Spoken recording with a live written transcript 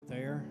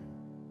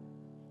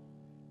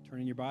Turn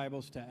in your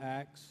Bibles to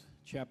Acts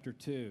chapter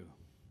 2.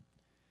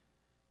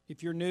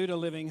 If you're new to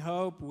Living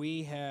Hope,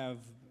 we have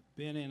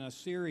been in a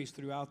series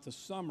throughout the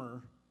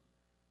summer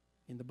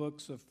in the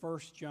books of 1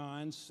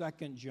 John,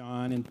 2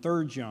 John, and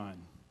 3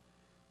 John.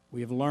 We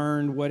have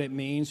learned what it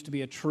means to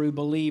be a true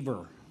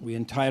believer. We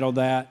entitled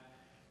that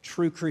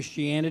True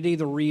Christianity,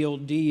 the Real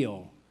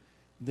Deal.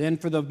 Then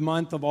for the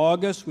month of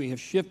August, we have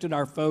shifted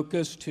our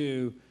focus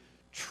to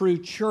True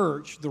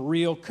Church, the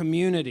real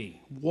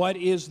community. What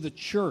is the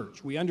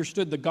church? We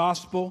understood the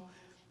gospel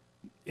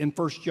in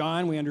 1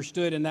 John. We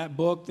understood in that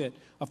book that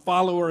a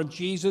follower of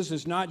Jesus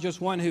is not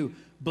just one who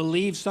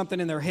believes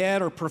something in their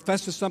head or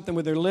professes something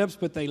with their lips,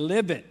 but they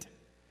live it.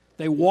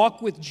 They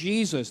walk with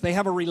Jesus. They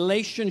have a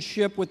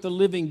relationship with the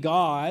living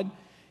God.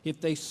 If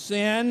they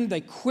sin,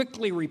 they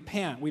quickly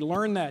repent. We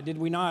learned that, did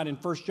we not, in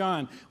 1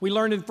 John? We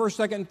learned in 1,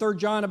 2, and 3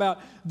 John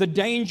about the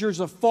dangers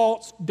of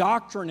false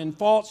doctrine and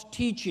false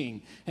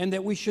teaching, and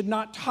that we should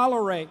not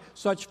tolerate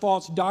such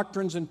false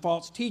doctrines and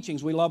false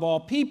teachings. We love all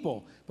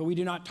people, but we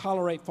do not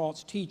tolerate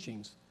false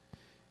teachings.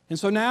 And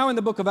so now in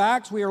the book of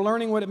Acts, we are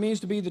learning what it means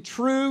to be the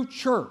true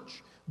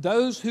church,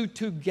 those who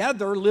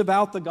together live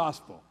out the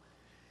gospel.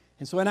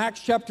 And so in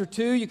Acts chapter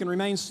 2, you can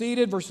remain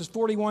seated, verses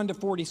 41 to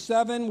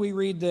 47, we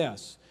read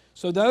this.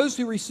 So those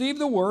who received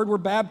the word were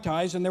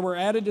baptized, and there were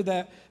added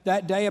to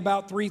that day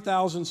about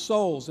 3,000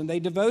 souls. And they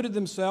devoted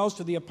themselves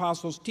to the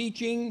apostles'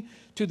 teaching,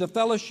 to the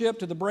fellowship,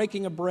 to the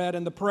breaking of bread,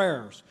 and the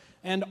prayers.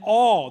 And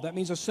all, that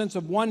means a sense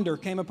of wonder,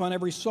 came upon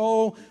every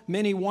soul.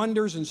 Many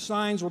wonders and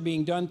signs were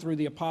being done through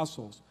the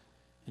apostles.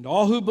 And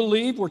all who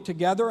believed were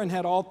together and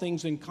had all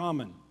things in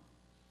common.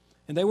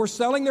 And they were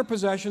selling their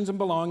possessions and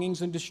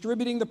belongings and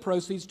distributing the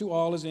proceeds to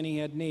all as any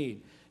had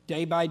need.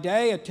 Day by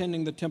day,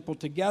 attending the temple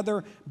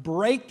together,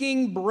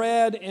 breaking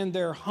bread in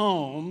their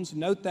homes.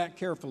 Note that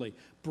carefully.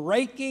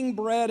 Breaking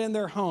bread in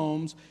their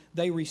homes,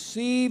 they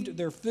received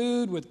their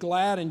food with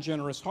glad and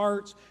generous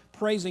hearts,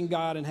 praising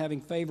God and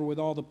having favor with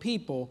all the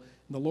people.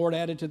 And the Lord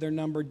added to their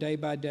number day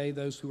by day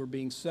those who were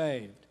being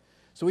saved.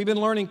 So we've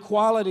been learning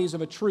qualities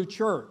of a true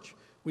church.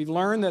 We've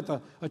learned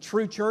that a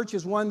true church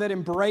is one that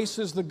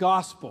embraces the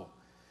gospel.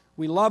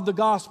 We love the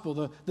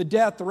gospel, the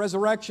death, the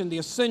resurrection, the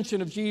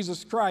ascension of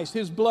Jesus Christ,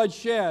 His blood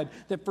shed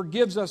that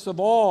forgives us of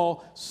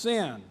all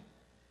sin.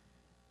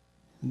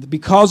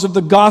 Because of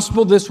the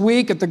gospel this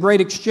week at the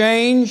Great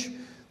Exchange,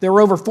 there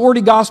were over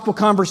 40 gospel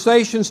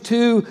conversations.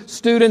 2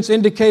 students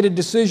indicated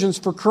decisions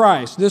for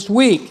Christ. This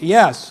week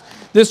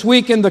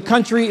in the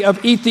country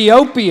of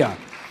Ethiopia,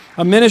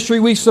 a ministry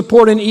we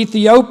support in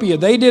Ethiopia,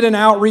 they did an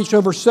outreach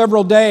over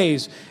several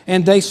days,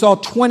 and they saw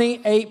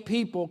 28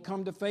 people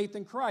come to faith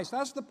in Christ.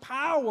 That's the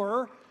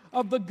power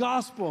of the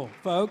gospel,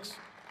 folks.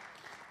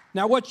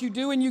 Now, what you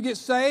do when you get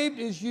saved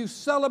is you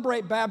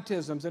celebrate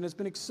baptisms, and it's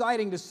been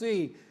exciting to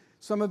see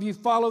some of you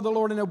follow the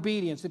Lord in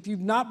obedience. If you've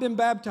not been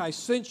baptized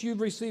since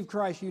you've received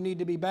Christ, you need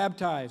to be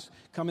baptized.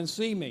 Come and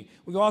see me.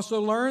 We've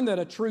also learned that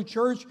a true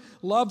church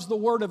loves the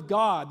Word of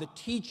God, the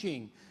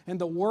teaching, and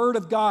the Word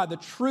of God, the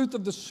truth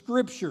of the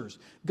Scriptures.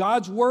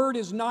 God's Word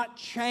is not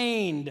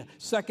chained,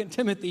 2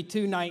 Timothy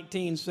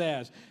 2:19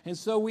 says. And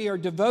so we are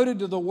devoted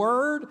to the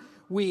Word.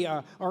 We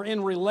are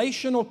in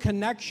relational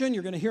connection.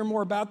 You're going to hear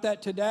more about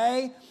that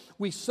today.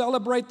 We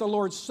celebrate the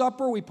Lord's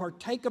Supper. We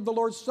partake of the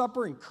Lord's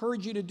Supper.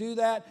 Encourage you to do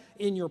that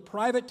in your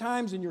private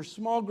times, in your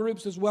small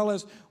groups, as well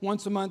as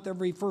once a month,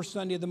 every first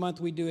Sunday of the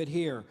month, we do it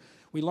here.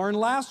 We learned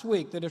last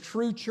week that a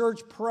true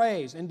church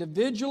prays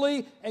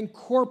individually and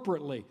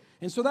corporately.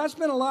 And so that's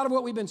been a lot of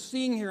what we've been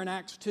seeing here in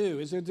Acts 2,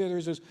 is that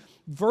there's this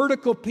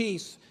vertical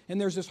piece and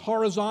there's this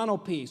horizontal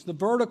piece. The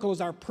vertical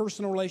is our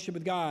personal relationship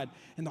with God,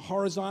 and the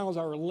horizontal is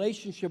our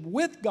relationship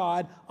with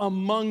God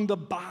among the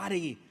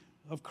body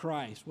of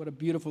Christ. What a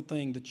beautiful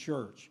thing, the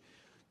church.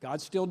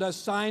 God still does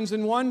signs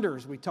and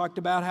wonders. We talked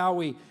about how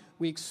we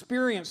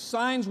experience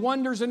signs,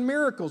 wonders, and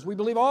miracles. We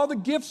believe all the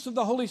gifts of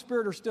the Holy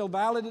Spirit are still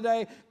valid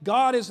today.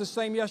 God is the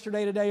same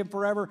yesterday, today, and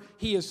forever.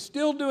 He is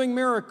still doing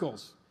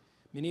miracles.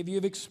 Many of you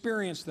have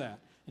experienced that.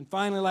 And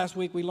finally, last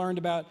week, we learned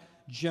about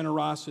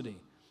generosity.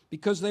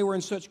 Because they were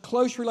in such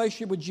close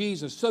relationship with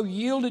Jesus, so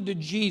yielded to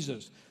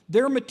Jesus,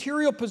 their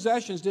material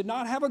possessions did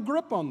not have a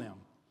grip on them.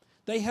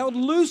 They held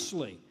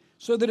loosely,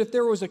 so that if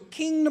there was a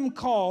kingdom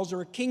cause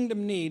or a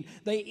kingdom need,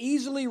 they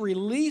easily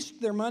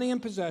released their money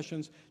and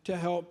possessions to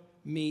help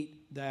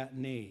meet that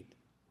need.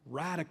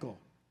 Radical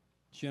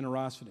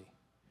generosity.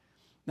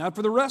 Now,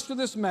 for the rest of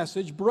this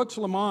message, Brooks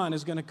Lamont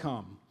is going to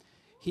come.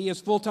 He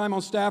is full-time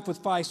on staff with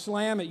Phi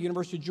Slam at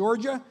University of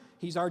Georgia.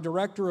 He's our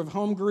director of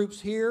home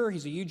groups here.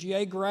 He's a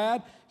UGA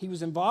grad. He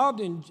was involved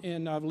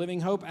in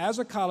Living Hope as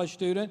a college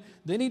student.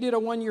 Then he did a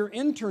one-year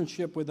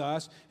internship with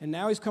us, and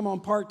now he's come on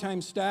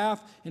part-time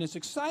staff. And it's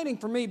exciting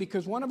for me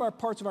because one of our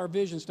parts of our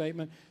vision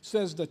statement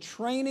says the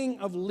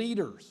training of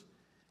leaders.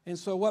 And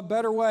so what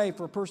better way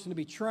for a person to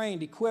be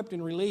trained, equipped,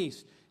 and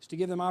released is to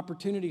give them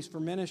opportunities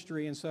for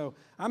ministry. And so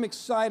I'm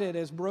excited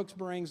as Brooks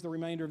brings the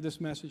remainder of this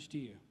message to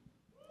you.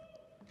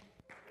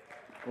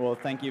 Well,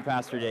 thank you,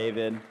 Pastor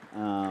David.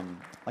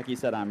 Like you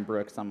said, I'm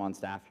Brooks. I'm on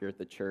staff here at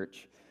the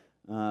church.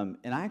 And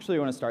I actually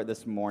want to start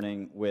this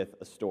morning with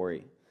a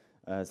story.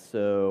 There's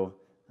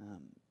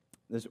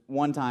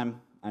one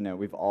time, I know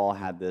we've all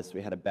had this,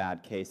 we had a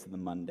bad case of the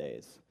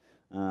Mondays.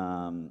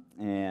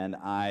 And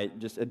I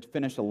just had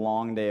finished a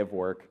long day of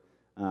work,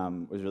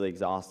 was really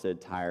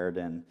exhausted, tired,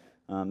 and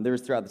there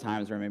was throughout the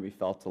times where I maybe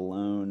felt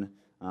alone,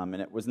 and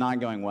it was not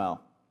going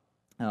well.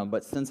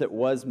 But since it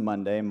was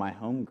Monday, my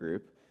home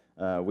group,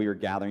 we were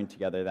gathering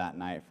together that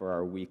night for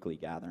our weekly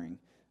gathering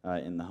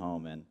in the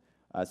home. And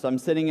so I'm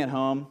sitting at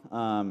home,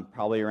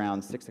 probably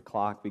around 6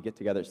 o'clock. We get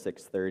together at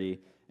 6:30,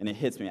 and it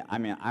hits me. I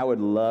mean, I would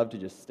love to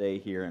just stay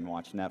here and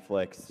watch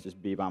Netflix,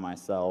 just be by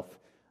myself,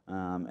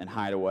 and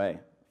hide away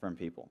from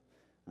people.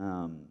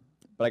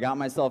 But I got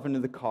myself into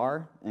the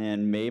car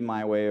and made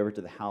my way over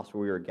to the house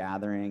where we were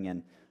gathering.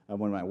 And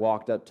when I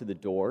walked up to the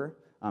door,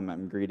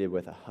 I'm greeted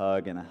with a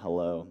hug and a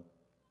hello.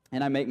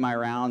 And I make my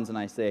rounds and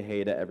I say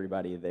hey to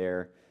everybody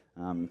there,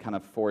 kind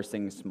of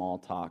forcing small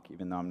talk,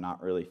 even though I'm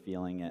not really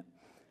feeling it.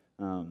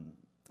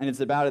 And it's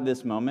about at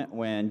this moment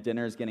when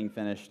dinner's getting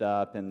finished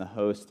up and the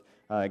host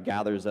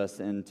gathers us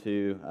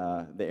into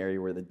the area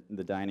where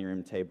the dining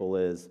room table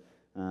is,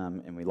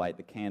 and we light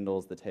the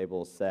candles, the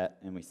table is set,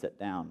 and we sit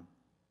down.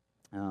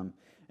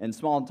 And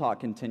small talk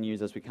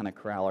continues as we kind of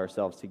corral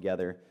ourselves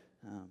together.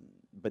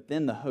 But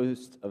then the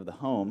host of the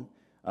home,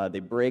 they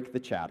break the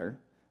chatter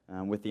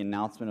with the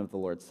announcement of the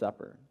Lord's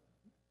Supper.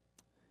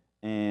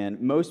 And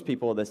most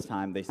people at this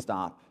time, they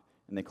stop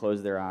and they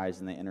close their eyes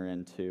and they enter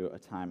into a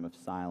time of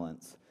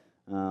silence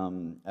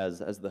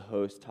as the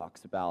host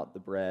talks about the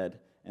bread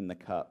and the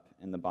cup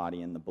and the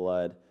body and the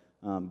blood.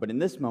 But in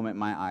this moment,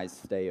 my eyes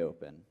stay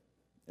open,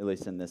 at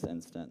least in this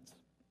instance.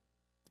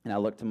 And I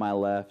look to my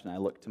left and I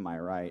look to my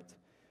right,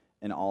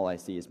 and all I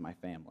see is my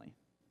family.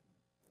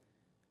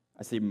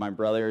 I see my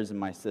brothers and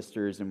my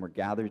sisters, and we're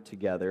gathered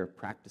together,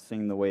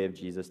 practicing the way of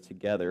Jesus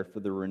together for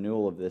the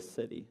renewal of this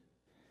city.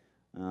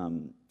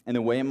 And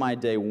the way my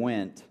day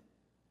went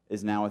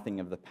is now a thing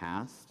of the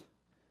past,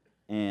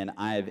 and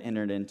I have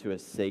entered into a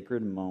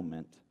sacred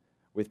moment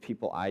with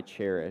people I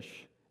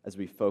cherish as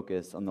we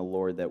focus on the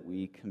Lord that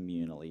we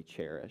communally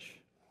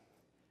cherish.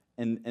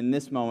 And in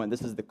this moment,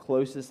 this is the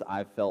closest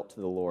I've felt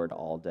to the Lord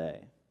all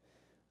day.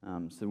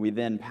 So we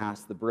then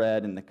pass the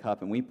bread and the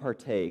cup, and we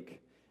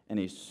partake in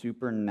a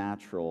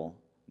supernatural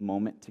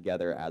moment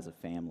together as a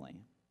family.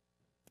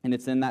 And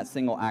it's in that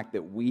single act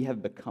that we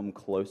have become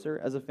closer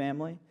as a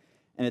family,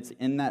 and it's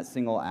in that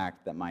single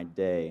act that my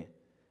day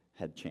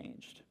had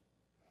changed.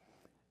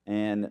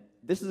 And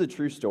this is a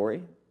true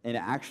story, and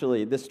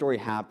actually, this story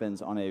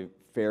happens on a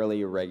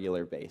fairly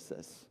regular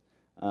basis.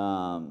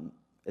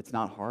 It's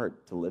not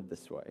hard to live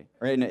this way.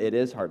 Right? It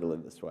is hard to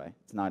live this way.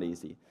 It's not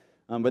easy.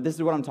 But this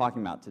is what I'm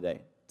talking about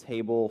today.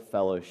 Table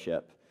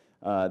fellowship.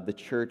 The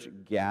church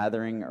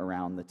gathering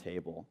around the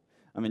table.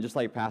 I mean, just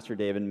like Pastor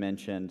David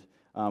mentioned,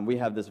 we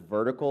have this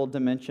vertical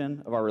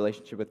dimension of our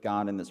relationship with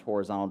God and this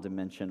horizontal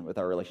dimension with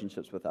our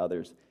relationships with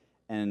others.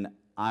 And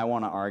I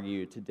want to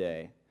argue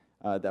today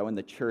that when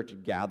the church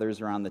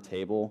gathers around the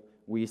table,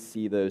 we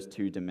see those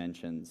two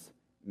dimensions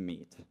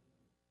meet.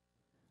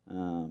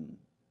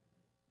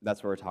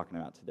 That's what we're talking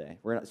about today.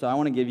 So I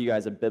want to give you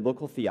guys a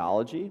biblical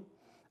theology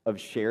of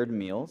shared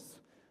meals.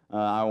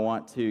 I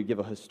want to give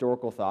a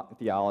historical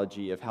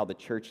theology of how the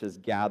church has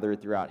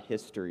gathered throughout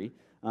history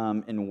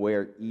and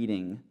where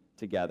eating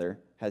together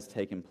has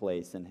taken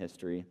place in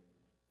history.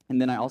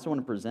 And then I also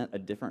want to present a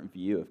different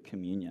view of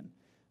communion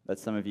that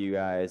some of you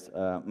guys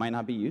might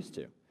not be used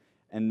to.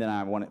 And then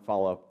I want to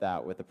follow up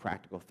that with a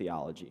practical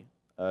theology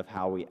of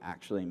how we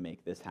actually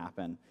make this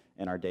happen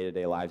in our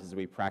day-to-day lives as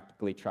we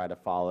practically try to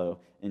follow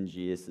in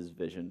Jesus'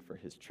 vision for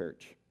his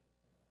church.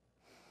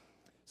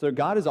 So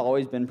God has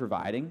always been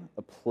providing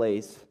a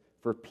place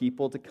for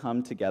people to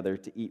come together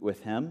to eat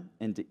with him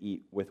and to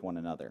eat with one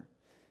another.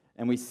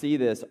 And we see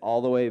this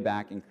all the way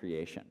back in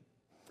creation.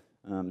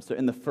 So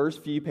in the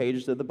first few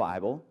pages of the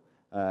Bible,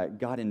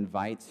 God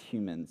invites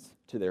humans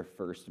to their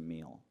first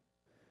meal.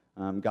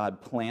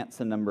 God plants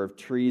a number of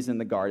trees in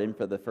the garden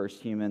for the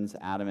first humans,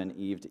 Adam and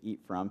Eve, to eat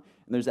from.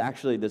 And there's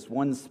actually this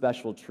one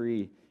special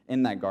tree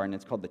in that garden.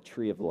 It's called the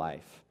tree of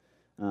life.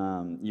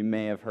 You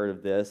may have heard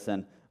of this.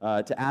 And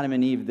to Adam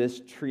and Eve,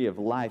 this tree of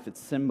life, it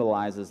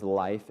symbolizes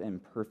life in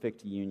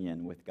perfect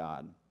union with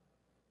God.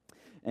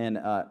 And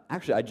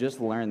actually, I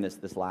just learned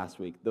this last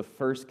week. The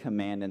first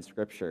command in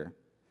Scripture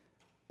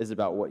is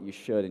about what you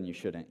should and you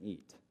shouldn't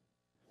eat.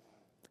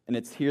 And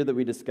it's here that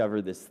we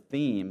discover this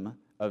theme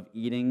of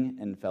eating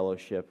and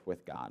fellowship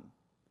with God.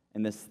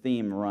 And this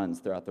theme runs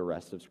throughout the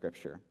rest of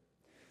Scripture.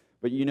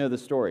 But you know the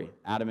story.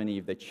 Adam and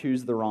Eve, they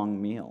choose the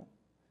wrong meal.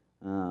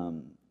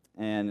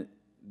 And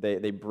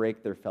they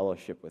break their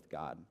fellowship with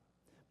God.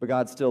 But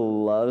God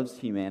still loves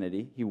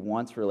humanity. He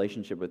wants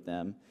relationship with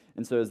them.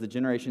 And so as the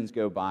generations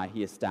go by,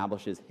 he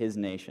establishes his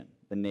nation,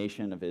 the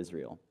nation of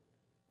Israel.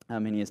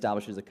 And he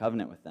establishes a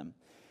covenant with them.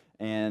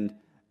 And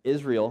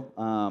Israel,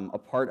 a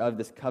part of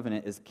this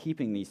covenant, is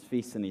keeping these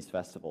feasts and these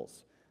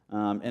festivals.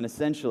 And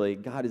essentially,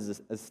 God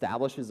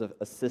establishes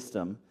a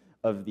system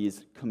of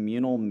these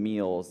communal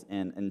meals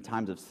and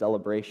times of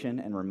celebration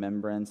and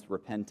remembrance,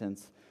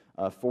 repentance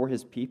for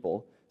his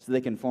people, so they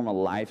can form a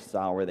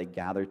lifestyle where they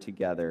gather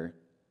together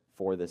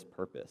for this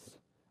purpose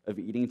of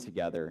eating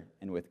together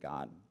and with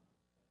God.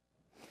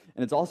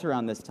 And it's also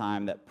around this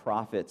time that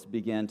prophets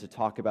begin to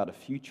talk about a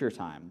future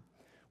time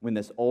when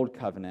this old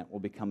covenant will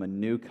become a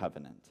new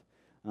covenant.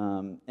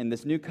 And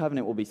this new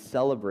covenant will be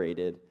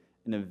celebrated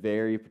in a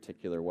very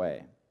particular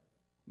way,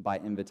 by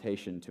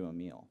invitation to a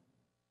meal.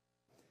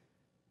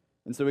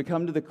 And so we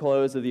come to the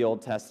close of the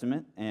Old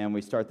Testament, and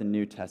we start the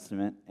New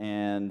Testament,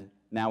 and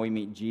now we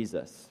meet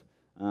Jesus.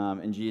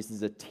 And Jesus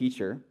is a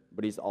teacher,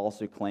 but he's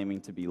also claiming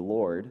to be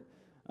Lord.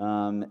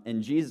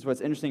 And Jesus,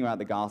 what's interesting about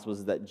the Gospels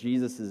is that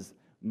Jesus is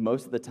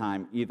most of the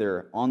time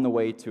either on the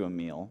way to a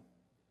meal,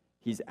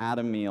 he's at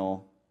a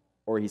meal,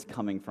 or he's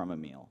coming from a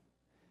meal.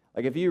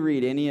 Like if you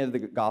read any of the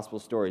Gospel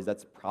stories,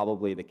 that's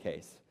probably the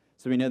case.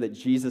 So we know that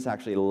Jesus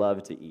actually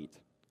loved to eat.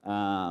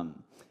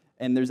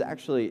 And there's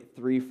actually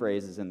 3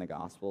 phrases in the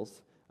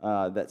Gospels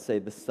that say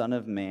the Son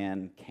of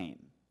Man came.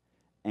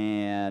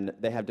 And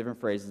they have different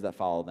phrases that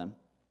follow them.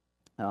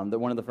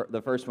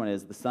 The first one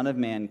is, the Son of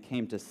Man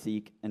came to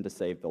seek and to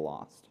save the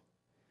lost.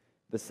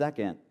 The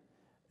second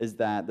is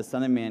that the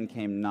Son of Man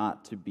came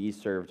not to be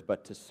served,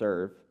 but to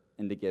serve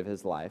and to give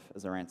his life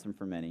as a ransom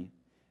for many.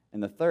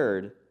 And the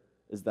third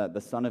is that the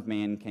Son of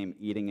Man came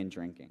eating and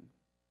drinking.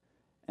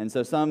 And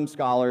so some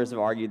scholars have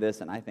argued this,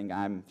 and I think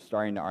I'm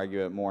starting to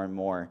argue it more and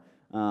more,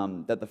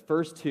 that the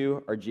first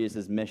 2 are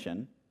Jesus'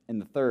 mission,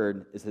 and the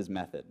third is his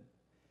method.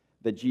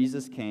 That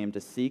Jesus came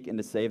to seek and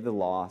to save the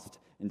lost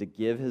and to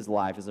give his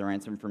life as a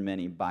ransom for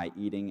many by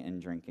eating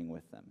and drinking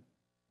with them.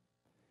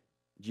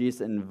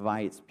 Jesus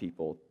invites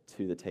people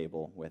to the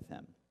table with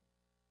him.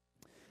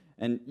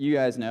 And you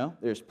guys know,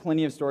 there's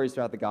plenty of stories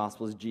throughout the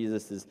Gospels.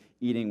 Jesus is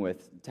eating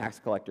with tax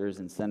collectors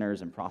and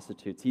sinners and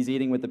prostitutes. He's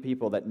eating with the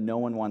people that no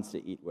one wants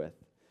to eat with.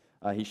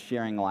 He's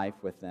sharing life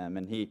with them,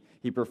 and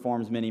he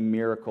performs many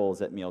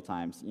miracles at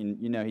mealtimes.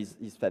 You know,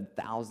 he's fed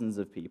thousands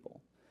of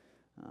people.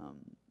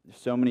 There's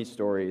so many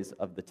stories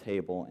of the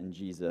table and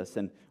Jesus,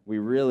 and we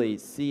really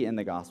see in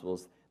the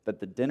Gospels that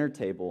the dinner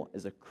table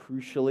is a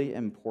crucially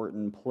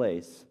important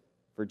place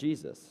for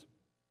Jesus.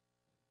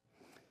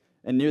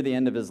 And near the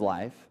end of his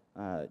life,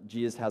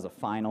 Jesus has a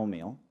final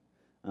meal,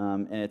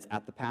 and it's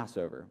at the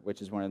Passover,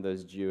 which is one of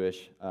those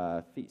Jewish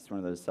feasts, one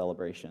of those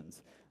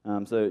celebrations.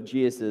 So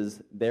Jesus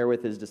is there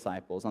with his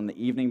disciples on the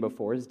evening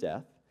before his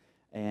death,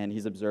 and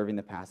he's observing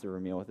the Passover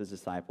meal with his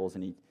disciples,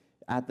 and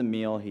at the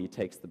meal, he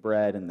takes the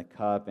bread and the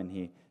cup, and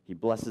he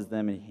blesses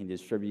them, and he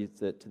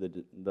distributes it to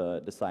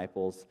the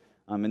disciples,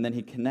 and then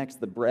he connects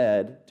the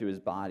bread to his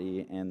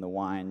body and the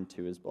wine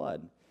to his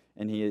blood,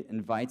 and he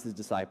invites his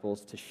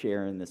disciples to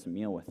share in this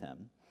meal with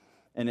him.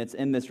 And it's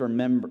in this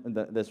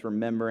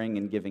remembering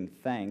and giving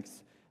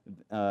thanks,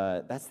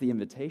 that's the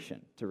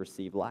invitation to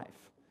receive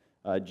life,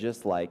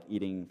 just like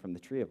eating from the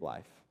tree of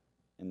life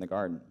in the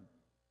garden.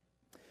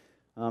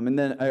 And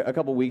then a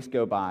couple weeks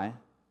go by.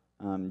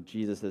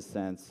 Jesus has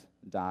since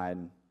died,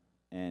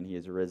 and he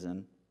has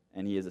risen,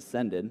 and he has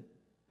ascended.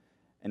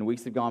 And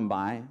weeks have gone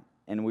by,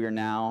 and we are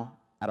now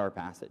at our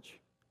passage.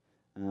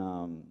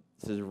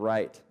 This is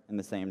right in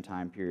the same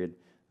time period.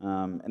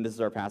 And this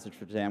is our passage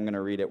for today. I'm going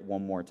to read it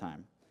one more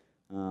time.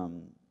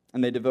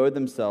 And they devoted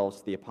themselves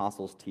to the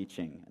apostles'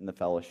 teaching and the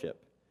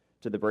fellowship,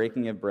 to the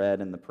breaking of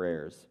bread and the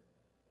prayers.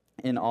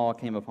 And awe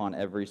came upon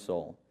every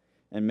soul,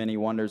 and many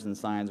wonders and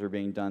signs were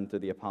being done through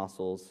the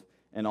apostles,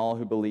 and all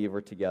who believed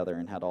were together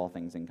and had all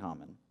things in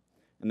common.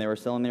 And they were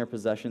selling their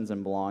possessions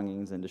and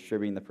belongings and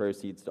distributing the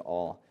proceeds to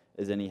all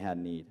as any had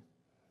need.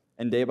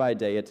 And day by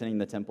day, attending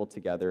the temple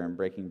together and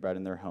breaking bread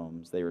in their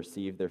homes, they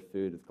received their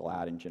food with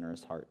glad and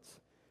generous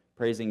hearts,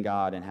 praising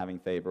God and having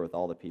favor with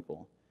all the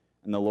people.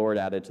 And the Lord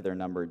added to their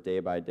number day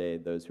by day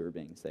those who were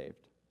being saved.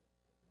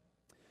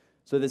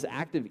 So this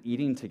act of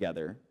eating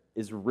together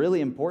is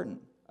really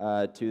important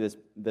to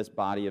this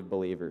body of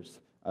believers,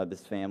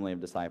 this family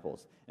of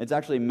disciples. It's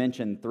actually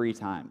mentioned 3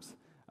 times.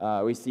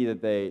 We see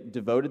that they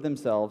devoted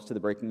themselves to the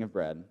breaking of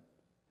bread.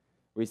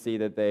 We see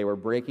that they were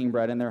breaking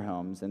bread in their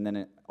homes, and then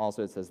it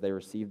says they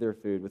received their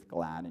food with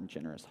glad and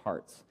generous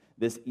hearts.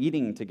 This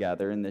eating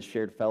together and this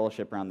shared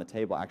fellowship around the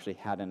table actually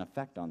had an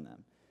effect on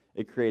them.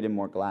 It created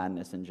more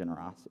gladness and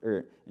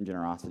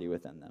generosity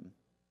within them.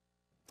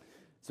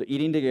 So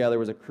eating together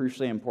was a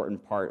crucially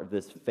important part of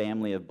this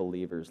family of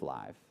believers'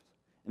 lives.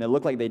 And it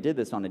looked like they did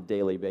this on a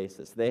daily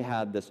basis. They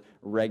had this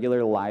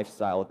regular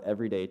lifestyle of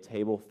everyday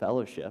table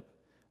fellowship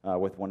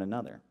with one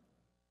another,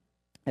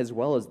 as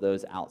well as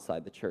those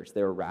outside the church.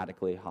 They were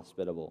radically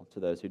hospitable to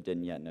those who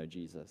didn't yet know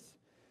Jesus.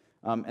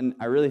 And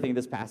I really think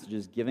this passage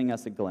is giving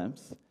us a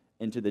glimpse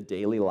into the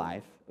daily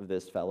life of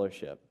this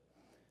fellowship.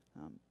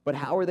 But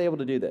how were they able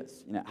to do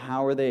this?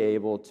 How were they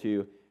able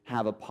to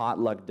have a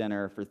potluck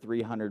dinner for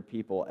 300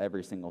 people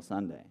every single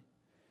Sunday?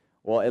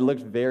 Well, it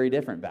looked very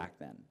different back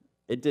then.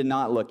 It did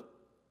not look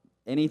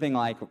anything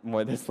like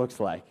what this looks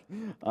like.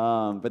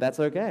 But that's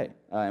okay.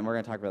 And we're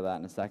going to talk about that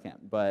in a second.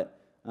 But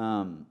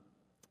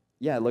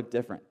yeah, it looked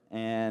different.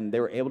 And they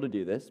were able to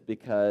do this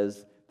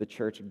because the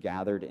church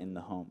gathered in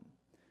the home.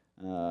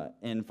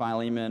 In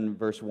Philemon,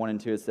 verse 1 and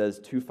 2, it says,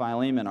 "To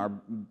Philemon, our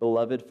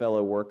beloved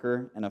fellow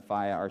worker, and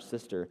Apphia, our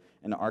sister,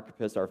 and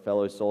Archippus, our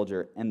fellow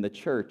soldier, and the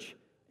church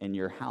in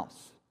your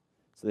house."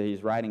 So that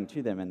he's writing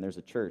to them, and there's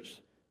a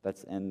church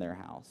that's in their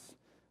house.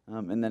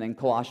 And then in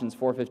Colossians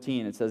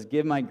 4:15, it says,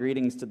 "Give my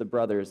greetings to the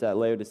brothers at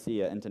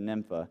Laodicea and to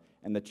Nympha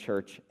and the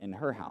church in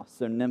her house."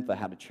 So Nympha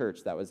had a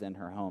church that was in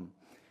her home.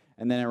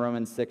 And then in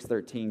Romans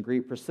 6:13,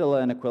 "Greet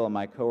Priscilla and Aquila,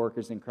 my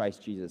co-workers in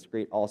Christ Jesus.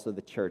 Greet also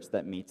the church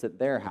that meets at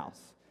their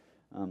house."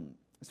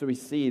 So we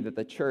see that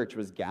the church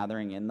was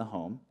gathering in the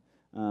home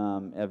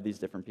of these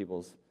different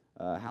people's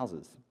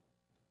houses.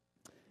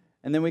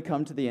 And then we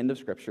come to the end of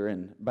Scripture,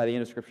 and by the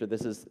end of Scripture,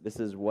 this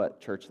is what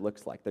church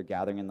looks like. They're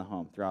gathering in the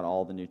home throughout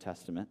all the New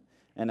Testament.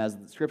 And as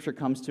the Scripture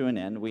comes to an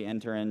end, we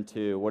enter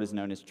into what is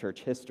known as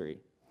church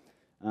history.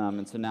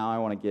 And so now I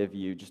want to give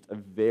you just a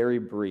very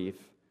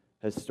brief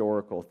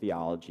historical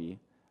theology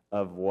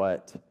of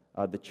what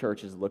the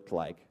church has looked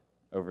like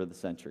over the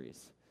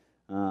centuries.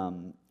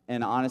 And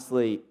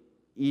honestly,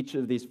 each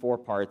of these 4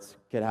 parts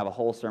could have a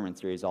whole sermon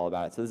series all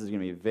about it. So this is going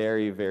to be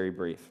very, very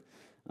brief.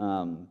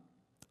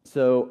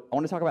 So I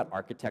want to talk about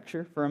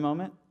architecture for a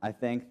moment. I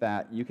think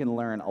that you can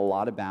learn a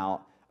lot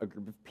about a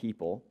group of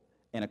people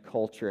and a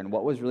culture and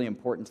what was really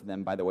important to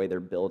them by the way their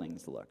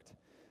buildings looked.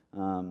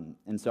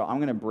 And so I'm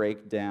going to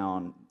break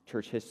down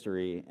church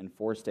history in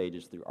 4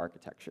 stages through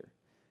architecture.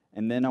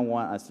 And then I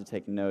want us to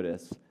take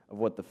notice of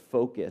what the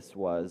focus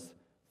was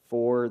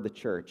for the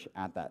church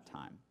at that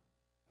time.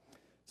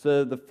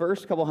 So the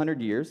first couple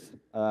hundred years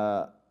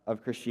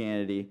of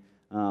Christianity,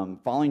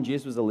 following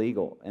Jesus was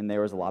illegal, and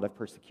there was a lot of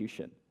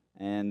persecution.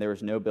 And there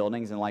was no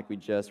buildings, and like we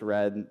just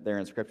read there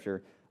in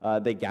Scripture,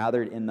 they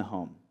gathered in the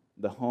home.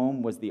 The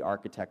home was the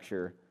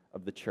architecture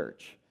of the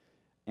church.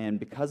 And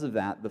because of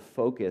that, the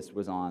focus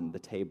was on the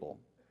table.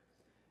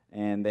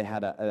 And they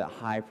had a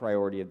high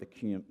priority of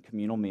the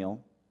communal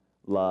meal,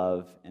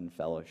 love, and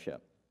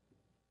fellowship.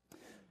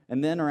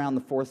 And then around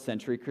the 4th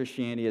century,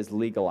 Christianity is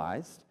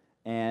legalized,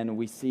 and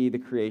we see the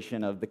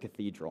creation of the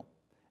cathedral.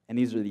 And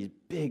these are these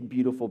big,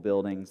 beautiful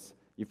buildings.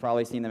 You've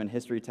probably seen them in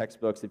history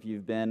textbooks. If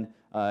you've been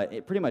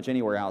pretty much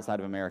anywhere outside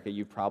of America,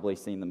 you've probably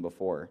seen them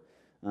before.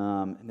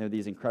 And they're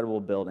these incredible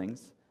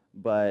buildings.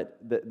 But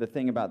the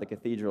thing about the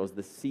cathedral is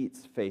the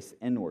seats face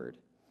inward.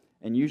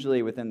 And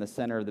usually within the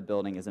center of the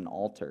building is an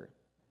altar.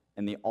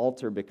 And the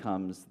altar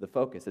becomes the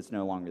focus. It's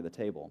no longer the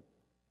table.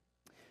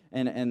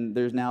 And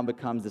there's now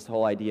becomes this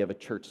whole idea of a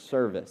church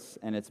service.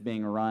 And it's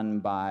being run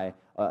by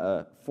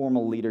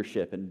formal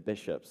leadership and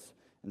bishops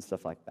and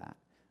stuff like that.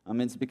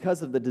 It's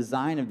because of the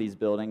design of these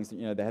buildings.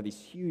 They have these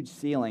huge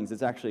ceilings.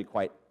 It's actually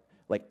quite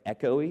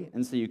echoey.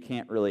 And so you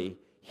can't really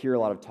hear a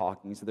lot of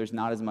talking, so there's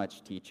not as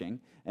much teaching,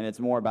 and it's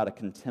more about a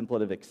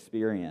contemplative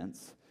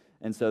experience,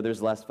 and so there's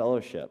less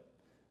fellowship,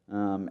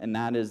 and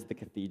that is the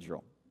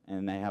cathedral,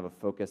 and they have a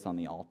focus on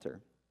the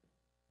altar.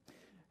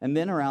 And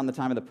then around the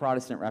time of the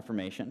Protestant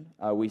Reformation,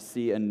 we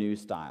see a new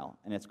style,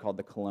 and it's called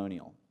the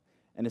colonial.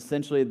 And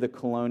essentially the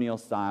colonial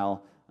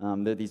style,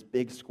 they're these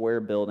big square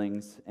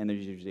buildings, and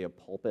there's usually a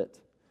pulpit,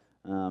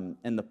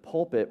 and the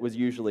pulpit was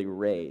usually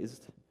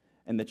raised,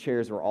 and the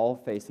chairs were all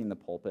facing the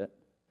pulpit.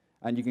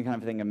 And you can kind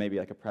of think of maybe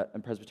like a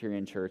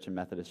Presbyterian church, a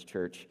Methodist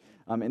church.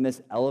 And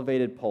this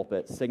elevated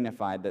pulpit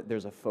signified that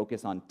there's a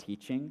focus on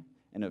teaching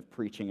and of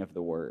preaching of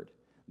the Word.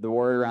 The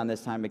Word around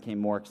this time became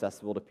more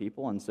accessible to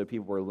people, and so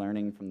people were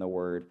learning from the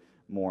Word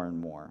more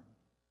and more.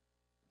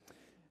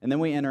 And then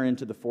we enter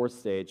into the 4th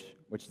stage,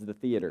 which is the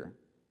theater,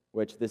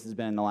 which this has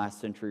been in the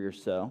last century or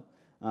so.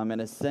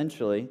 And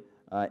essentially,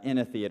 in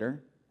a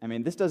theater,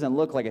 this doesn't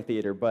look like a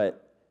theater,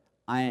 but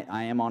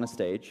I am on a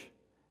stage,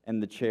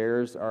 and the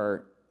chairs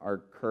are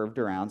curved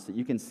around so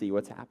you can see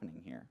what's happening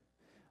here.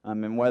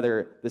 And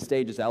whether the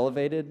stage is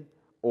elevated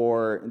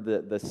or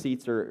the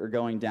seats are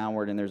going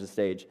downward and there's a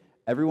stage,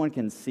 everyone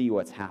can see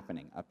what's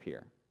happening up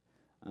here.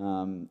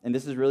 And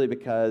this is really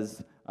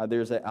because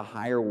there's a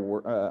higher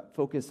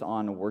focus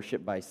on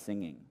worship by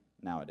singing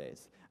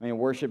nowadays.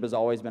 Worship has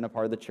always been a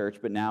part of the church,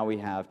 but now we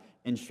have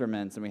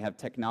instruments and we have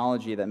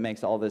technology that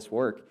makes all this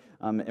work,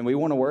 and we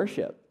want to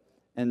worship.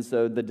 And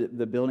so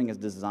the building is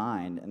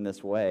designed in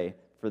this way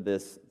for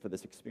this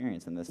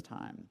experience in this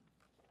time.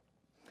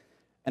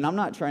 And I'm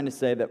not trying to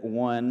say that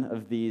one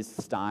of these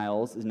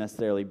styles is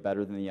necessarily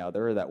better than the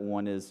other, or that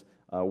one is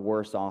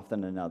worse off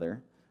than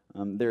another.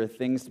 There are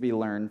things to be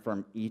learned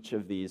from each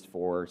of these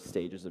 4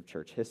 stages of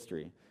church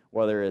history,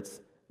 whether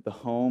it's the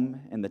home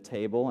and the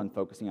table and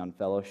focusing on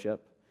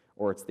fellowship,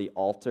 or it's the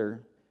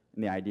altar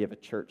and the idea of a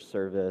church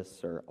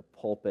service, or a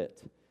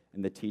pulpit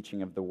and the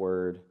teaching of the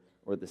Word,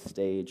 or the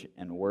stage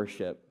and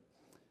worship.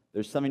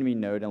 There's something to be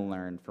noted and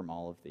learned from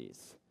all of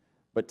these.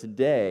 But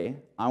today,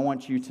 I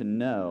want you to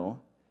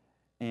know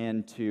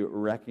and to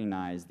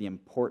recognize the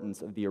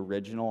importance of the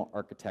original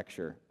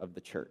architecture of the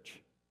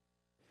church.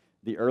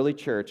 The early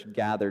church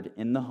gathered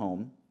in the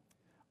home,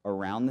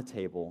 around the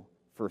table,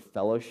 for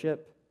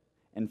fellowship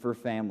and for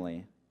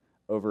family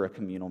over a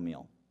communal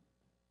meal.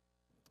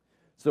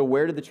 So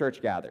where did the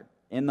church gather?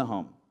 In the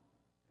home.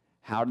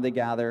 How did they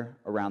gather?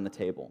 Around the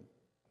table.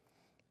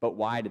 But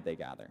why did they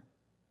gather?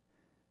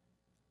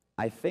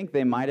 I think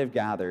they might have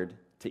gathered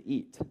to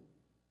eat.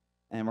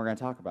 And we're going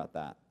to talk about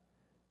that.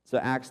 So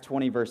Acts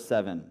 20, verse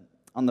 7.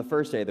 On the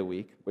first day of the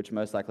week, which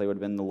most likely would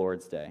have been the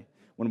Lord's Day,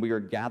 when we were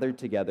gathered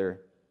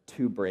together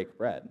to break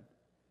bread.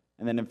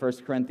 And then in 1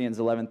 Corinthians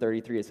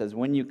 11:33, it says,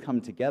 when you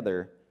come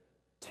together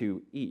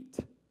to eat.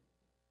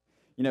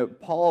 You know,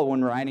 Paul,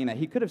 when writing that,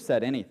 he could have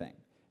said anything.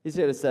 He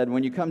could have said,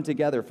 when you come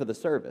together for the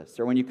service,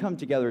 or when you come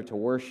together to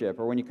worship,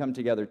 or when you come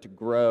together to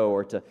grow,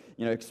 or to,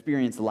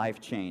 experience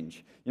life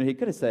change. He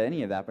could have said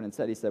any of that, but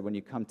instead he said, when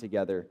you come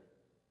together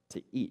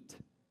to eat.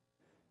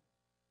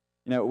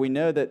 We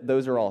know that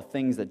those are all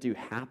things that do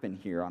happen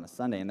here on a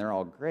Sunday, and they're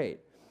all great.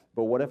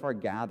 But what if our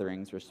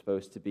gatherings were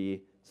supposed to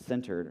be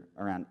centered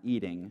around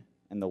eating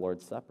and the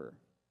Lord's Supper?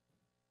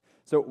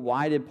 So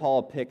why did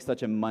Paul pick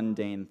such a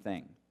mundane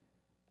thing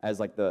as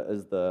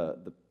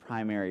the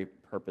primary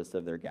purpose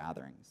of their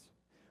gatherings?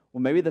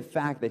 Well, maybe the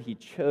fact that he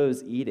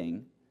chose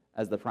eating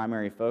as the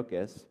primary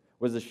focus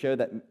was to show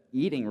that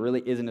eating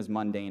really isn't as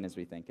mundane as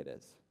we think it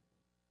is.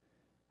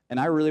 And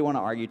I really want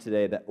to argue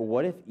today that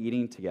what if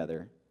eating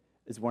together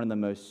is one of the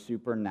most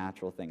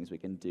supernatural things we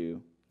can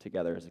do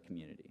together as a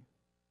community?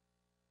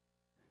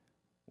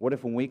 What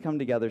if when we come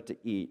together to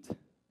eat,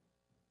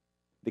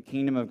 the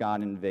kingdom of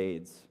God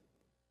invades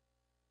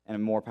in a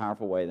more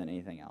powerful way than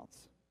anything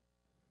else?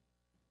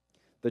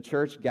 The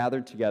church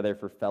gathered together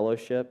for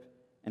fellowship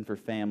and for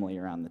family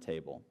around the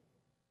table.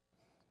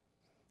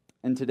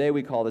 And today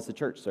we call this a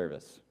church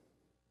service.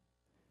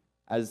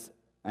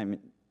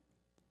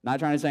 Not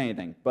trying to say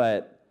anything,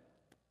 but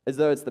as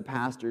though it's the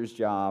pastor's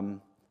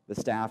job, the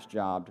staff's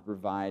job to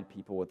provide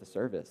people with a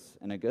service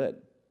and a good.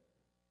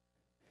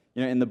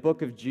 In the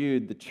book of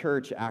Jude, the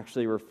church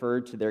actually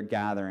referred to their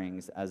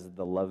gatherings as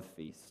the love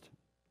feast.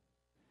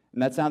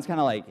 And that sounds kind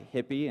of like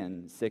hippie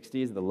and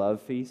 60s, the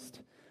love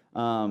feast.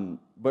 But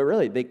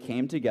really, they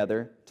came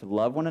together to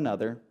love one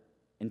another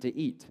and to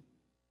eat.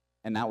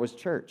 And that was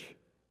church.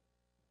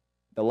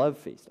 The love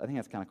feast. I think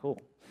that's kind of cool.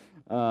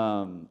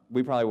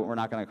 We're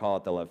not going to call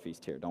it the love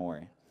feast here, don't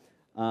worry.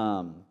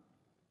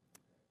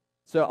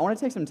 So I want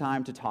to take some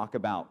time to talk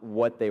about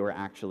what they were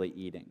actually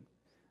eating.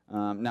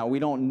 Now, we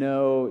don't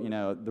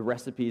know, the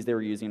recipes they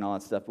were using and all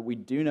that stuff, but we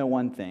do know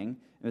one thing,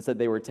 and it's that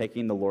they were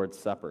taking the Lord's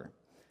Supper.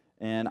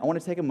 And I want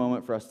to take a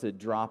moment for us to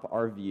drop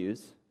our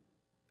views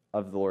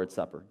of the Lord's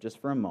Supper, just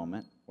for a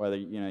moment, whether,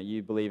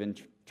 you believe in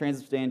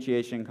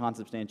transubstantiation,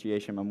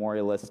 consubstantiation,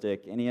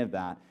 memorialistic, any of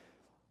that.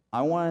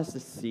 I want us to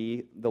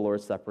see the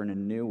Lord's Supper in a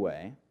new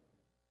way,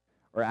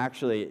 or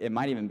actually, it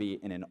might even be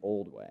in an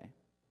old way,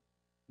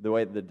 the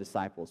way the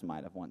disciples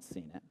might have once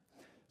seen it.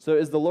 So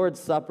is the Lord's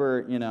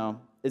Supper,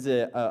 is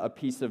it a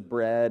piece of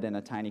bread and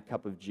a tiny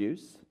cup of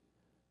juice?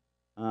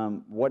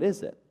 What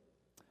is it?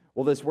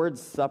 Well, this word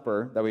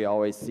supper that we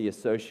always see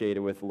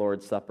associated with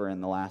Lord's Supper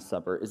and the Last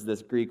Supper is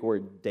this Greek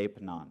word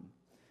deipnon.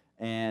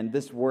 And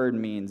this word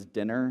means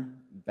dinner,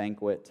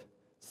 banquet,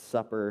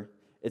 supper.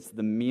 It's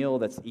the meal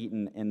that's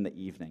eaten in the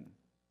evening.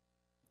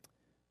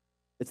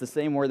 It's the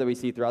same word that we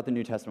see throughout the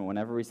New Testament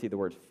whenever we see the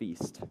word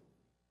feast.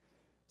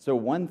 So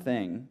one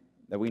thing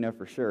that we know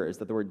for sure is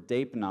that the word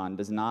deipnon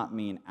does not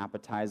mean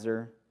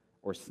appetizer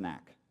or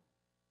snack.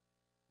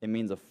 It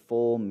means a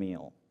full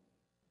meal.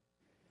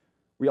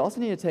 We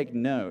also need to take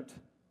note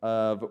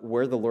of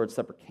where the Lord's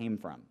Supper came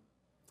from.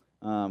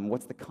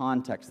 What's the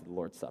context of the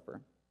Lord's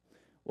Supper?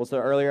 Well, so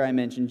earlier I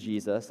mentioned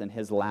Jesus and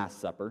his Last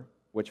Supper,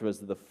 which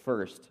was the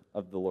first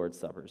of the Lord's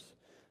Suppers.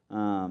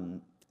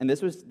 And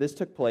this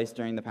took place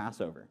during the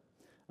Passover.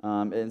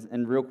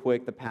 And real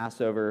quick, the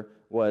Passover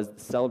was the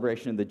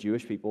celebration of the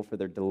Jewish people for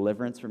their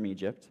deliverance from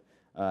Egypt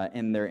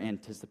and their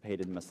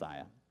anticipated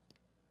Messiah.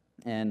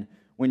 And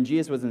when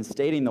Jesus was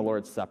instating the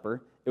Lord's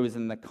Supper, it was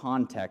in the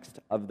context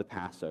of the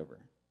Passover.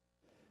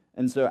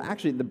 And so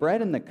actually, the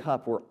bread and the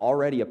cup were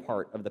already a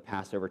part of the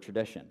Passover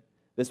tradition.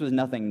 This was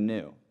nothing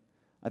new.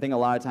 I think a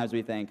lot of times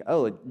we think,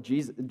 oh,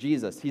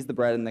 Jesus, he's the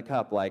bread and the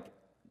cup, like,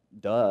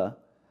 duh.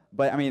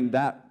 But I mean,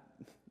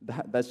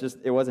 that's just,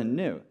 it wasn't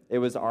new. It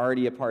was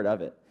already a part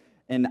of it.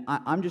 And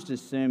I'm just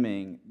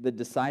assuming the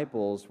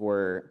disciples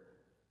were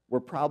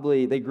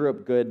probably, they grew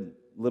up good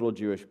little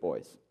Jewish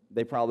boys.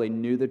 They probably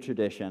knew the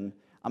tradition.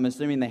 I'm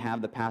assuming they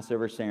have the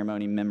Passover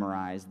ceremony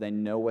memorized. They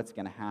know what's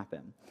going to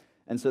happen.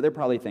 And so they're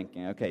probably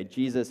thinking, okay,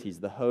 Jesus, he's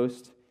the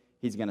host.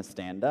 He's going to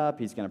stand up.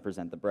 He's going to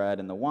present the bread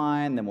and the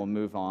wine. Then we'll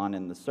move on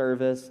in the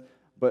service.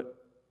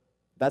 But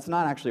that's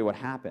not actually what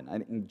happened. I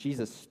think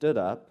Jesus stood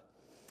up,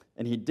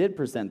 and he did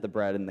present the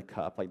bread and the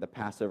cup like the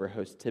Passover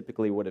host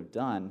typically would have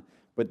done.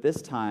 But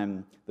this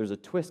time, there's a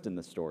twist in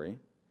the story.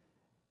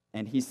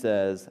 And he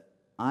says,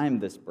 I'm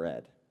this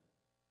bread,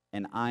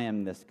 and I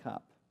am this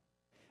cup.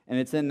 And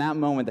it's in that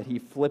moment that he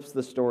flips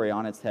the story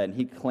on its head, and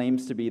he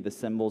claims to be the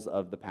symbols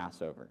of the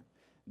Passover.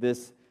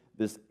 This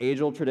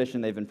age-old tradition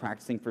they've been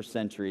practicing for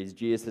centuries,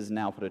 Jesus has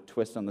now put a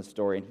twist on the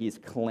story, and he's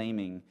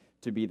claiming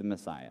to be the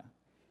Messiah.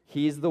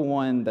 He's the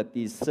one that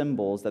these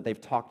symbols that they've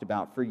talked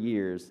about for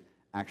years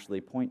actually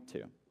point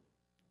to.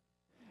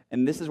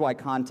 And this is why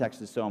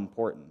context is so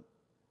important.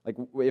 Like,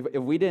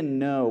 if we didn't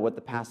know what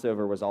the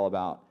Passover was all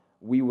about,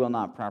 we will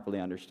not properly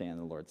understand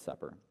the Lord's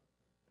Supper.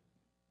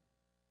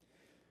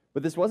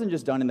 But this wasn't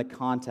just done in the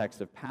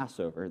context of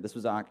Passover. This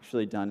was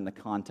actually done in the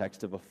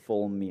context of a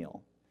full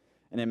meal.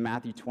 And in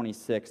Matthew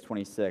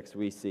 26:26,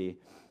 we see,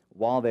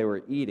 while they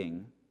were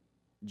eating,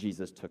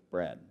 Jesus took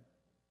bread.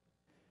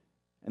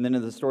 And then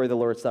in the story of the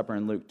Lord's Supper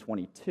in Luke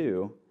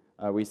 22,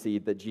 we see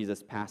that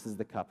Jesus passes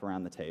the cup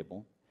around the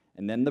table,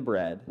 and then the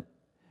bread.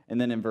 And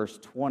then in verse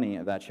 20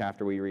 of that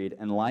chapter, we read,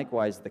 and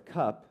likewise the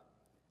cup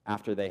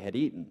after they had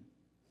eaten.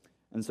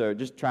 And so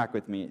just track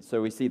with me.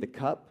 So we see the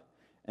cup,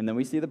 and then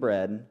we see the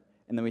bread,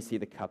 and then we see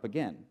the cup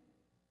again.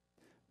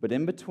 But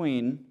in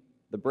between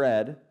the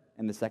bread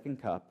and the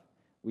second cup,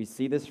 we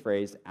see this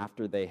phrase,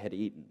 after they had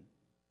eaten.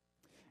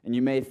 And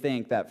you may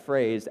think that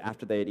phrase,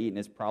 after they had eaten,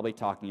 is probably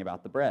talking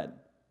about the bread.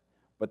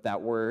 But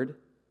that word,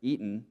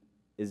 eaten,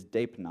 is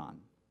dapnon,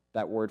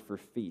 that word for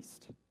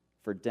feast,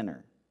 for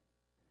dinner.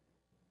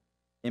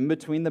 In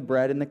between the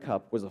bread and the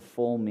cup was a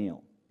full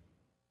meal.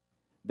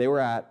 They were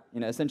at,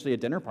 essentially a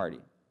dinner party.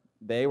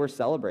 They were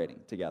celebrating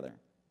together.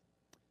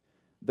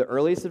 The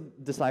earliest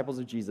disciples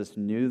of Jesus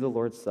knew the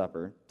Lord's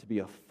Supper to be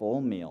a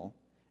full meal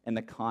in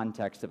the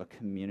context of a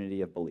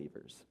community of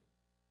believers.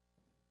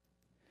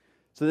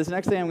 So this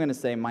next thing I'm going to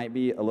say might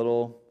be a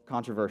little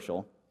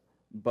controversial,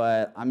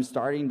 but I'm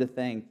starting to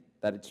think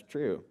that it's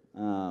true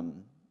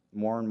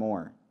more and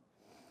more.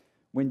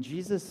 When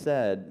Jesus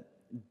said,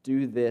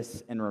 "Do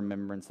this in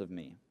remembrance of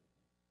me,"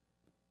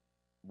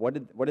 what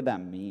did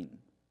that mean?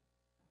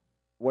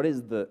 What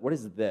is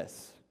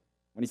this?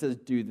 When he says,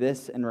 "Do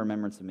this in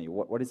remembrance of me,"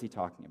 what is he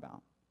talking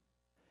about?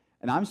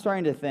 And I'm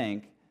starting to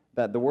think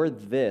that the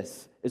word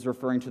 "this" is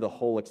referring to the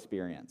whole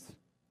experience.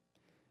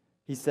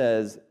 He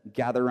says,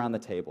 gather around the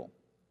table,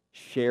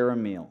 share a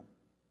meal,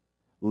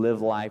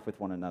 live life with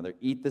one another,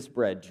 eat this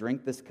bread,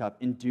 drink this cup,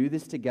 and do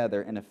this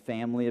together in a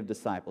family of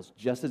disciples,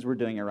 just as we're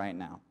doing it right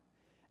now.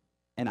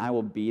 And I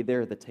will be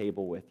there at the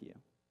table with you.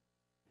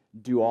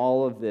 Do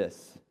all of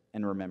this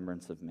in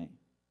remembrance of me.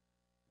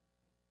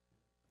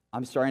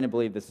 I'm starting to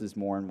believe this is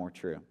more and more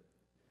true.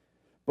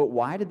 But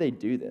why did they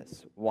do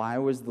this? Why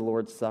was the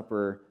Lord's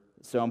Supper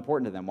so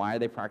important to them? Why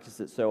did they practice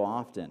it so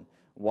often?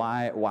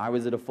 Why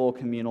was it a full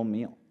communal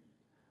meal?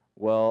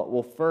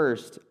 Well,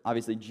 first,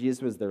 obviously,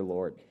 Jesus was their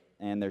Lord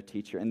and their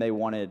teacher, and they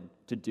wanted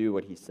to do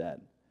what he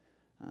said.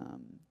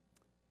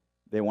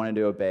 They wanted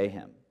to obey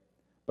him.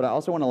 But I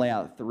also want to lay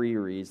out 3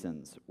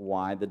 reasons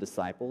why the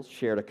disciples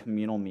shared a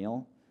communal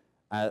meal,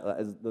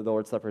 as the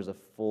Lord's Supper is a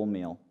full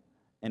meal,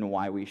 and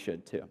why we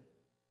should too.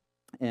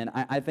 And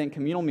I think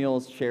communal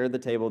meals shared at the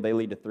table, they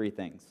lead to 3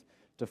 things: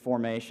 to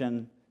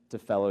formation, to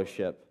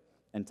fellowship,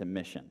 and to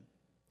mission.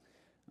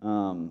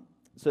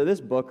 So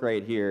this book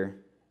right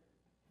here,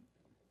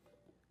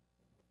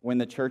 When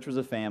the Church Was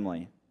a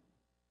Family,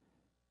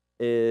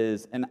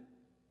 is, and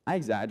I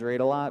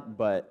exaggerate a lot,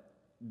 but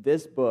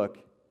this book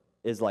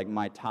is like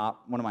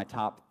one of my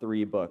top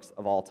 3 books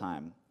of all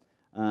time.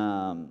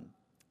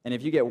 And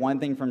if you get one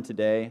thing from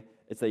today,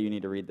 it's that you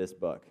need to read this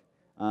book.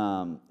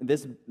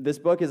 This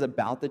book is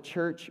about the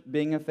church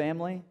being a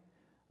family,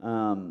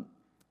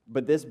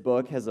 but this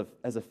book has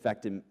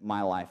affected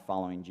my life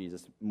following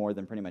Jesus more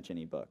than pretty much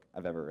any book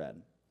I've ever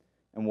read,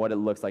 and what it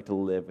looks like to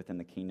live within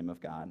the kingdom of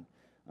God.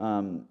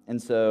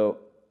 And so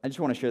I just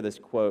want to share this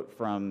quote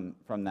from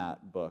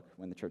that book,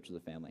 When the Church Was a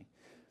Family.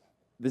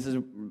 This is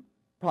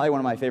probably one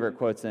of my favorite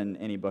quotes in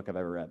any book I've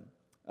ever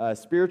read.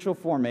 Spiritual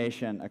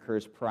formation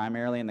occurs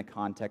primarily in the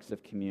context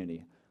of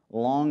community.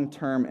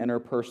 Long-term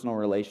interpersonal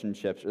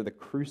relationships are the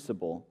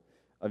crucible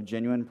of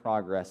genuine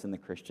progress in the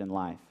Christian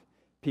life.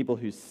 People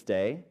who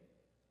stay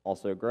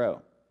also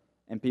grow,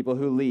 and people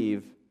who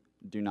leave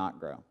do not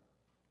grow.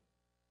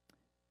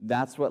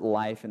 That's what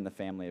life in the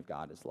family of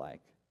God is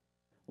like.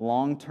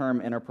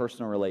 Long-term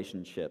interpersonal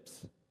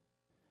relationships,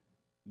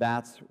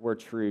 that's where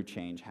true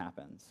change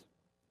happens.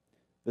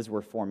 This is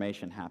where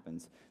formation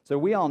happens. So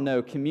we all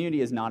know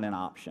community is not an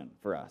option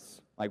for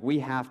us. Like, we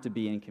have to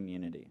be in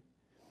community.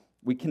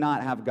 We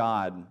cannot have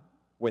God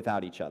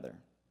without each other.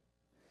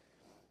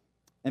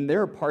 And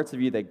there are parts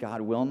of you that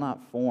God will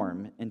not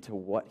form into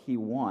what he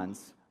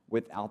wants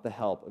without the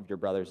help of your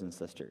brothers and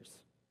sisters.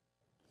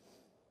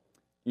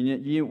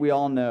 We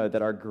all know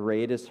that our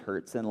greatest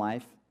hurts in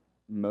life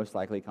most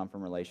likely come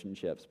from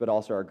relationships, but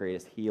also our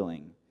greatest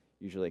healing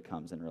usually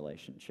comes in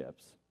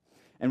relationships.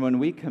 And when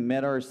we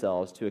commit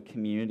ourselves to a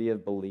community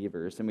of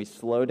believers and we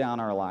slow down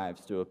our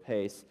lives to a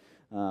pace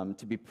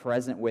to be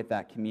present with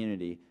that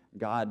community,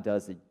 God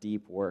does a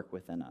deep work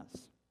within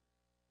us.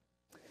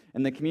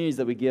 And the communities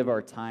that we give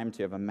our time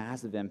to have a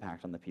massive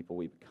impact on the people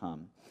we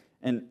become.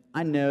 And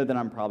I know that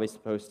I'm probably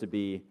supposed to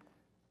be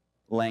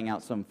laying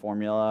out some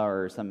formula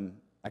or some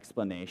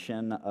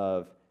explanation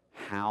of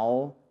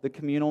how the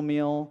communal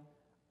meal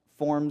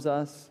forms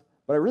us,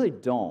 but I really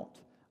don't.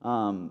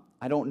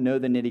 I don't know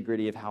the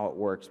nitty-gritty of how it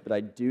works, but I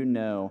do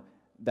know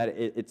that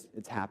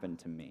it's happened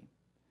to me.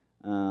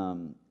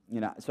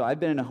 So I've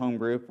been in a home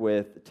group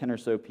with 10 or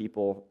so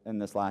people in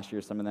this last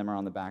year. Some of them are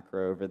on the back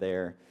row over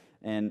there.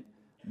 And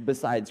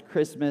besides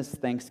Christmas,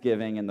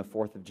 Thanksgiving, and the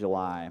 4th of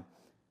July,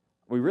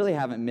 we really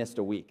haven't missed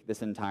a week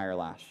this entire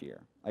last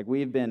year. Like,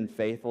 we've been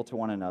faithful to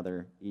one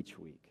another each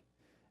week.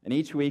 And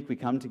each week we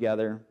come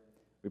together,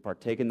 we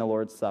partake in the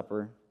Lord's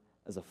Supper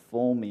as a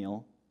full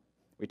meal.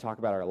 We talk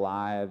about our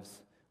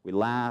lives, we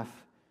laugh,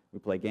 we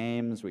play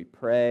games, we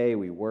pray,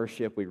 we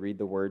worship, we read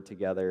the Word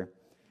together.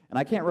 And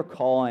I can't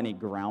recall any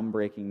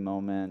groundbreaking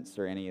moments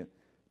or any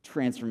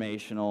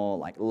transformational,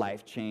 like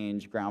life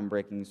change,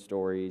 groundbreaking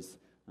stories,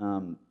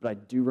 but I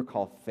do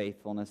recall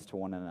faithfulness to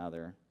one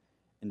another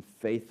and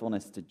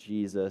faithfulness to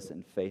Jesus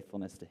and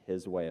faithfulness to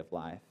his way of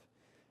life.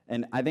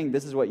 And I think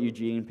this is what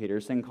Eugene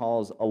Peterson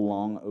calls a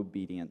long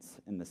obedience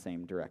in the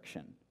same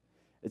direction.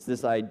 It's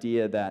this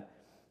idea that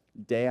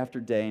day after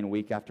day and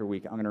week after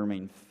week, I'm going to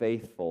remain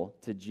faithful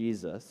to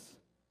Jesus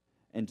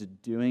and to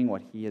doing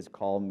what he has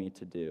called me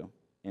to do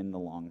in the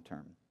long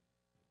term.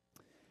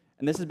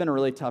 And this has been a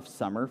really tough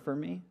summer for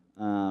me,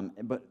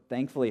 but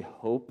thankfully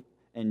hope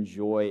and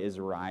joy is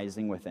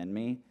rising within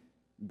me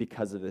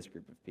because of this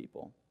group of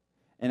people.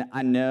 And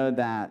I know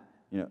that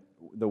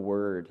the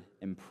word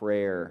and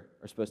prayer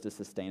are supposed to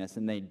sustain us,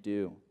 and they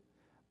do.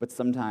 But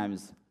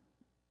sometimes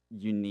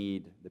you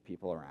need the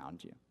people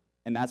around you.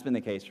 And that's been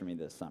the case for me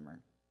this summer.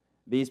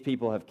 These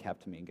people have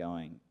kept me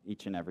going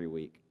each and every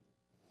week.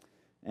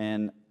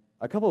 And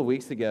a couple of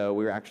weeks ago,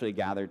 we were actually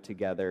gathered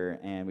together,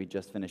 and we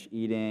just finished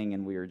eating,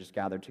 and we were just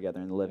gathered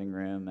together in the living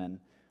room. And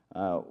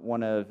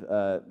one of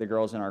the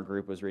girls in our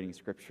group was reading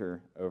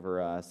scripture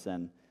over us,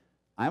 and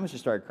I almost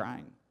just started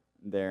crying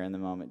there in the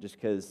moment, just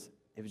because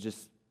it was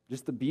just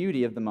the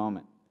beauty of the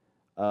moment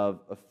of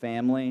a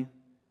family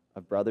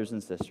of brothers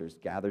and sisters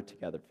gathered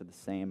together for the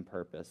same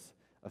purpose,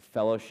 of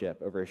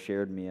fellowship over a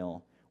shared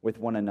meal with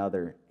one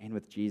another and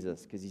with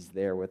Jesus, because he's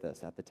there with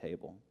us at the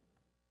table.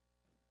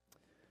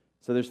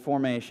 So there's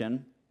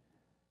formation,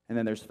 and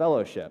then there's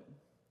fellowship.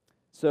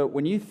 So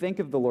when you think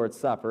of the Lord's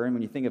Supper and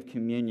when you think of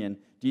communion,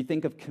 do you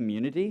think of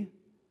community,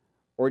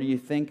 or do you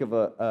think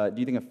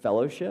of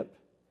fellowship,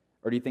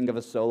 or do you think of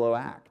a solo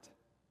act?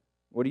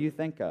 What do you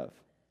think of?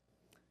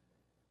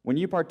 When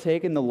you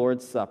partake in the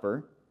Lord's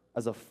Supper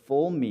as a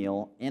full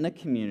meal in a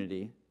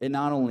community, it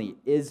not only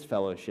is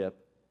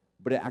fellowship,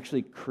 but it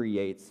actually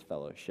creates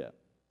fellowship.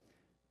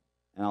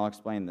 And I'll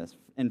explain this.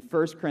 In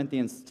 1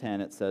 Corinthians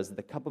 10, it says,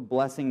 "The cup of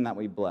blessing that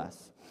we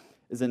bless,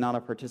 is it not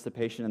a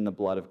participation in the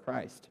blood of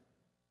Christ?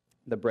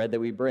 The bread that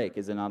we break,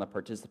 is it not a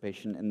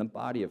participation in the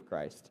body of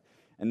Christ?"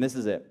 And this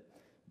is it.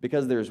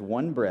 "Because there's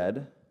one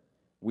bread,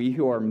 we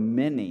who are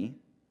many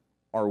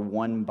are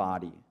one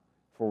body,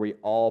 for we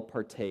all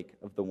partake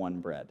of the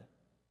one bread."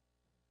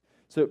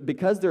 So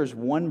because there's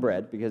one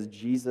bread, because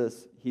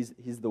Jesus,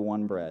 he's the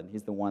one bread,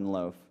 he's the one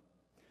loaf,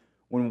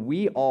 when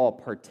we all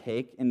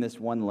partake in this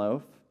one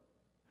loaf,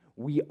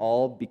 we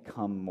all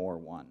become more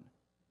one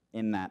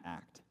in that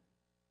act.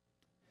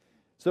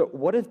 So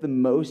what if the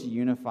most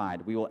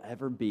unified we will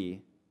ever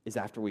be is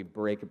after we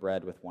break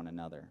bread with one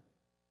another?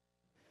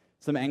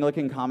 Some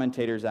Anglican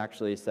commentators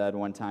actually said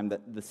one time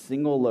that the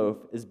single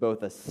loaf is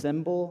both a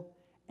symbol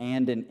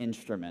and an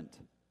instrument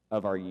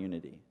of our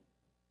unity.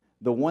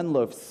 The one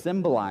loaf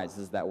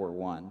symbolizes that we're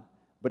one,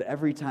 but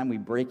every time we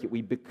break it,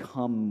 we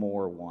become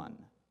more one.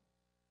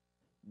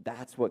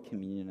 That's what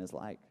communion is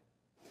like.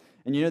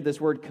 And this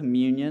word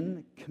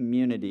communion,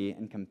 community,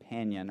 and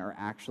companion are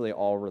actually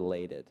all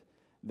related.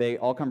 They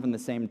all come from the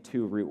same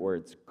two root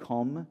words,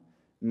 com,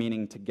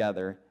 meaning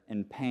together,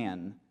 and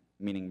pan,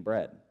 meaning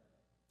bread.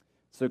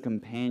 So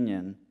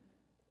companion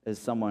is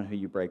someone who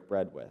you break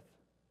bread with.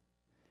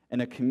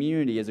 And a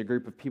community is a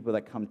group of people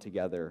that come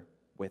together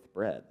with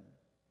bread.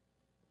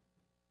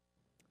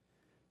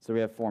 So we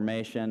have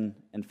formation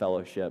and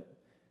fellowship.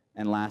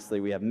 And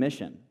lastly, we have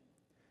mission.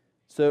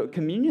 So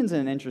communion's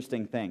an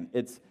interesting thing.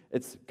 It's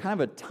kind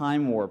of a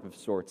time warp of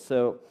sorts.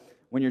 So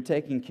when you're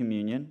taking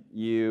communion,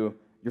 you're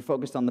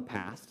focused on the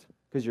past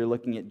because you're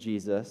looking at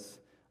Jesus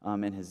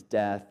and his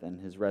death and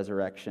his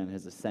resurrection,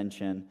 his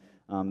ascension,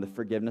 the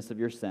forgiveness of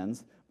your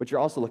sins. But you're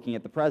also looking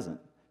at the present.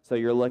 So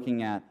you're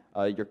looking at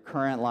your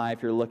current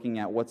life. You're looking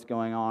at what's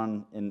going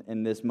on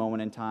in this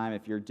moment in time.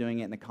 If you're doing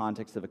it in the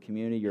context of a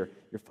community, you're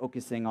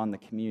focusing on the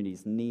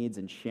community's needs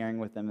and sharing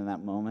with them in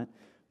that moment.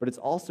 But it's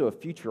also a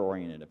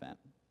future-oriented event.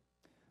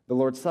 The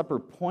Lord's Supper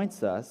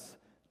points us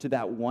to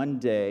that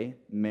one-day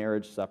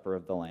marriage supper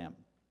of the Lamb,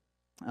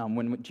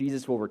 when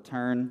Jesus will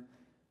return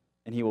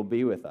and he will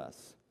be with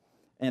us.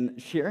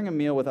 And sharing a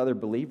meal with other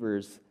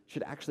believers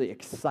should actually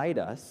excite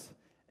us,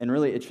 and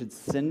really it should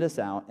send us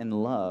out in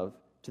love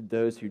to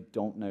those who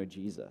don't know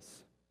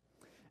Jesus.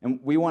 And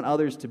we want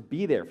others to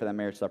be there for that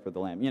marriage supper of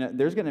the Lamb.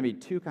 There's going to be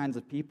two kinds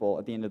of people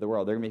at the end of the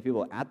world. There are going to be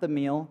people at the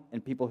meal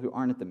and people who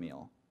aren't at the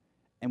meal.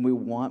 And we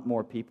want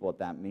more people at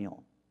that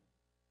meal.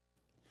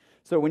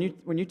 So when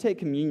you take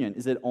communion,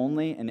 is it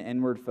only an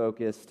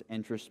inward-focused,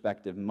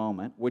 introspective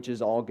moment, which is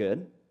all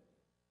good?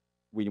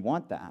 We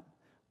want that.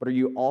 But are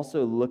you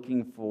also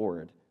looking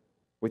forward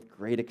with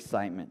great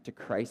excitement to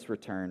Christ's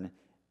return?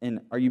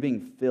 And are you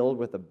being filled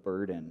with a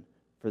burden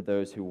for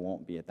those who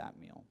won't be at that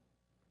meal?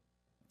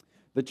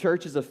 The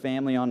church is a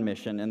family on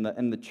mission,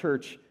 and the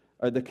church,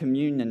 or the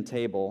communion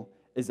table,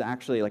 is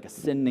actually like a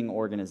sending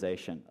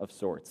organization of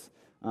sorts.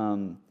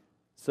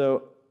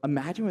 So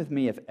imagine with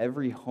me if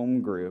every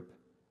home group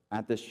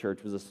at this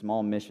church was a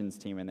small missions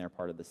team in their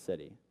part of the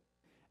city.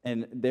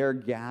 And their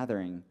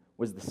gathering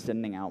was the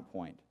sending out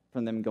point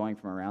from them going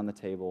from around the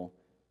table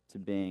to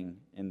being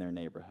in their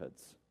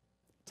neighborhoods,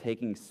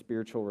 taking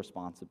spiritual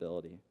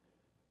responsibility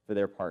for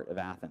their part of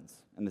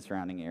Athens and the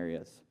surrounding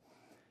areas.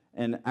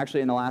 And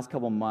actually, in the last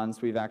couple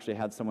months, we've actually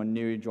had someone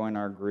new join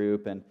our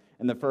group. And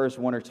in the first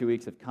 1 or 2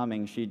 weeks of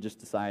coming, she just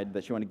decided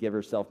that she wanted to give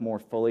herself more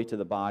fully to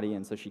the body.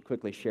 And so she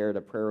quickly shared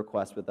a prayer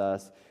request with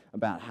us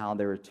about how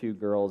there were 2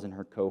 girls in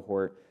her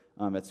cohort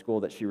at school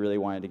that she really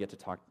wanted to get to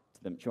talk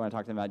to them. She wanted to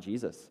talk to them about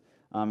Jesus.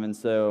 And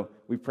so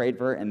we prayed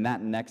for her. And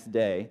that next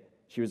day,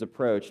 she was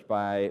approached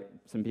by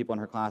some people in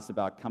her class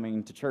about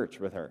coming to church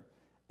with her.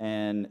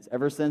 And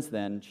ever since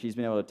then, she's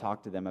been able to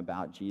talk to them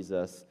about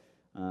Jesus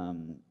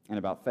and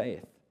about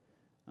faith.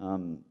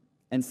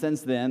 And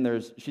since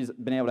then, she's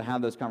been able to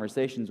have those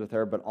conversations with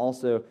her, but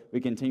also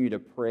we continue to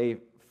pray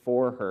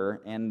for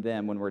her and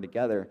them when we're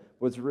together.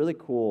 What's really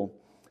cool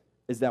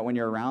is that when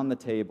you're around the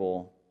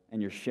table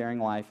and you're sharing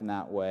life in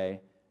that way,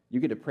 you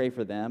get to pray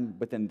for them,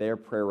 but then their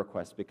prayer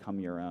requests become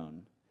your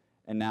own.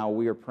 And now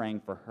we are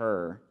praying for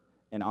her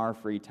in our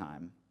free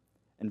time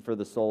and for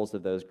the souls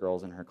of those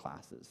girls in her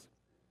classes.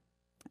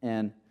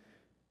 And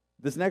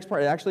this next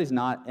part, it actually is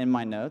not in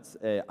my notes.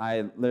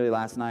 I literally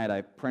last night,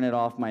 I printed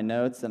off my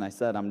notes and I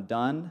said, I'm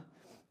done,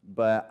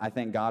 but I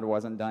think God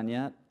wasn't done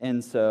yet.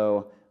 And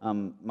so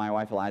my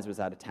wife Eliza was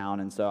out of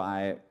town, and so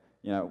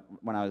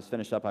when I was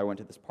finished up, I went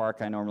to this park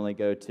I normally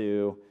go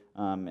to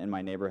in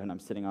my neighborhood. I'm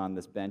sitting on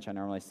this bench I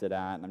normally sit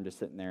at, and I'm just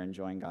sitting there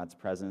enjoying God's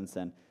presence.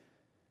 And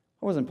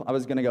I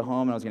was going to go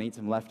home and I was going to eat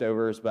some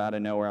leftovers, but out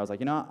of nowhere I was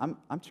like, I'm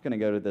just going to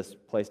go to this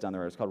place down the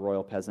road. It's called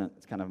Royal Peasant.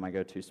 It's kind of my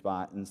go-to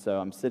spot. And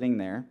so I'm sitting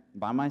there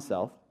by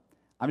myself.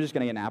 I'm just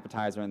going to get an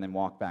appetizer and then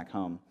walk back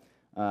home.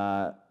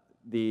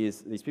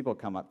 These people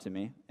come up to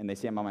me and they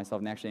see I'm by myself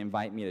and they actually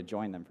invite me to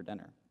join them for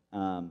dinner.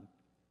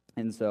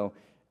 And so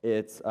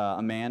it's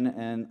a man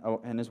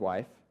and his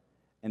wife,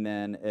 and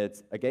then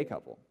it's a gay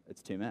couple.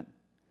 It's 2 men.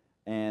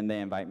 And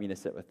they invite me to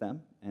sit with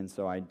them, and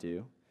so I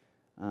do.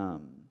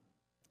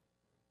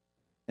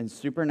 And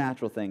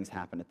supernatural things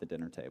happen at the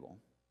dinner table.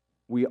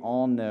 We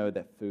all know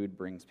that food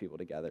brings people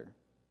together.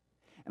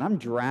 And I'm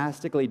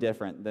drastically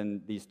different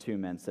than these 2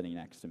 men sitting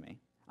next to me.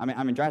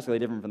 I'm drastically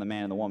different from the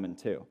man and the woman,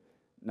 too.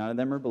 None of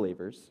them are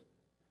believers.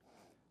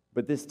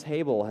 But this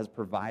table has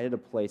provided a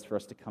place for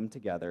us to come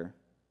together,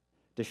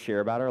 to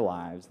share about our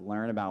lives,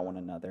 learn about one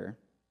another.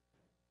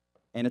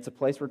 And it's a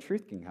place where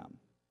truth can come.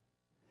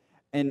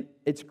 And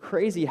it's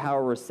crazy how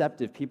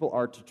receptive people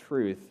are to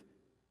truth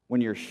when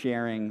you're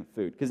sharing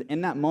food. Because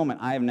in that moment,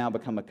 I have now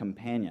become a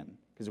companion.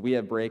 Because we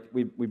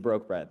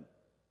broke bread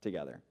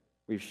together.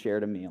 We've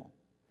shared a meal.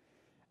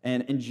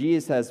 And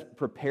Jesus has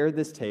prepared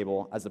this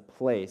table as a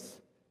place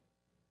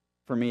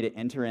for me to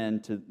enter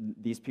into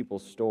these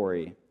people's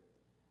story.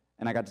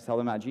 And I got to tell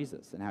them about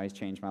Jesus and how he's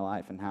changed my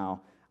life and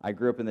how I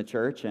grew up in the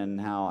church and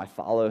how I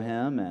follow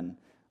him and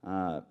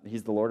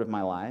he's the Lord of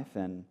my life.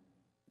 And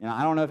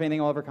I don't know if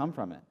anything will ever come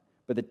from it.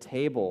 But the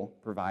table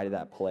provided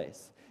that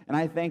place. And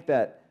I think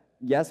that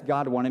yes,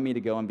 God wanted me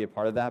to go and be a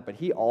part of that, but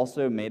he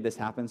also made this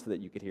happen so that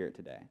you could hear it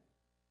today.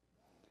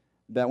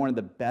 That one of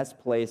the best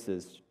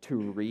places to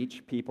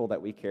reach people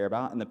that we care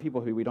about, and the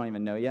people who we don't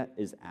even know yet,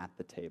 is at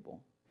the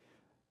table.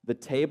 The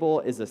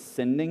table is a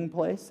sending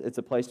place. It's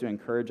a place to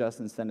encourage us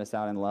and send us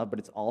out in love, but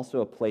it's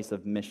also a place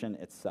of mission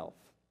itself.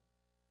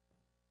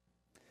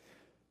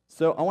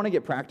 So I want to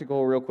get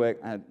practical real quick.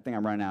 I think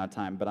I'm running out of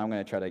time, but I'm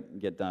going to try to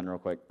get done real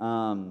quick.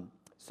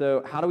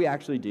 So how do we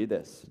actually do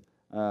this?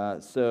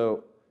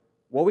 So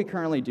what we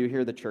currently do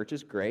here at the church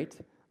is great,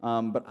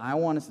 but I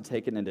want us to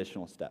take an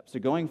additional step. So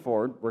going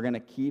forward, we're going to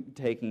keep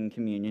taking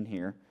communion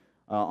here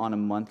on a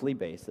monthly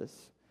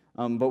basis,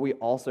 but we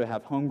also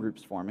have home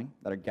groups forming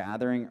that are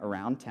gathering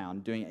around town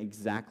doing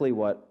exactly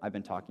what I've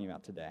been talking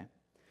about today.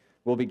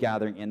 We'll be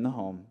gathering in the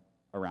home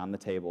around the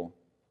table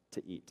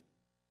to eat.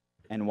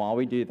 And while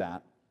we do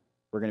that,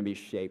 we're going to be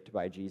shaped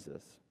by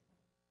Jesus.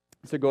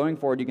 So going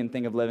forward, you can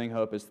think of Living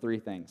Hope as 3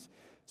 things.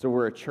 So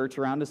we're a church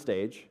around a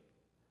stage,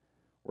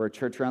 we're a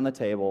church around the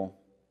table,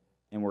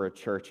 and we're a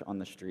church on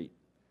the street.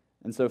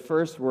 And so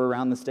first, we're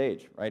around the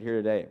stage right here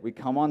today. We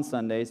come on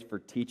Sundays for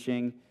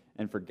teaching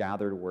and for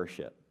gathered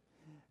worship.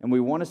 And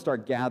we want to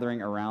start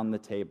gathering around the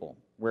table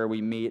where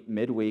we meet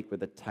midweek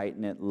with a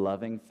tight-knit,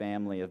 loving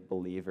family of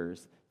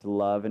believers to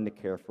love and to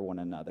care for one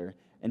another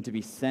and to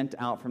be sent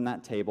out from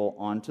that table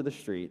onto the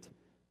street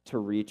to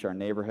reach our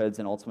neighborhoods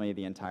and ultimately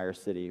the entire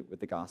city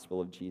with the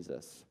gospel of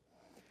Jesus.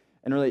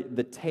 And really,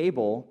 the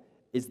table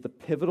is the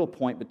pivotal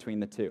point between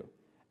the two.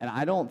 And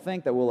I don't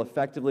think that we'll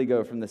effectively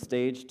go from the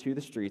stage to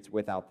the streets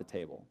without the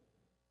table.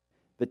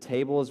 The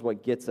table is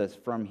what gets us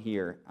from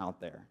here out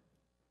there.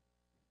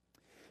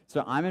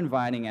 So I'm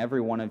inviting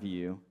every one of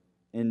you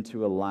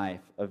into a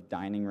life of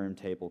dining room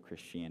table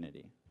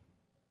Christianity.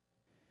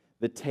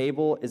 The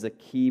table is a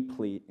key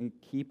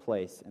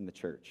place in the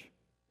church.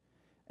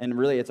 And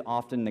really, it's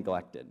often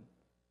neglected.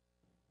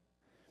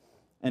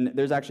 And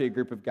there's actually a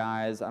group of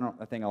guys,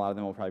 I think a lot of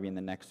them will probably be in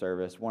the next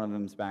service. One of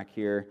them's back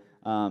here.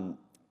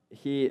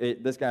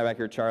 this guy back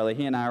here, Charlie,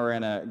 he and I were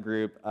in a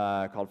group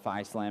called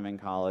Phi Slam in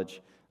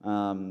college.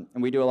 And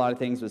we do a lot of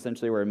things, but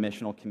essentially we're a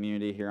missional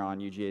community here on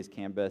UGA's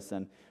campus,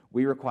 and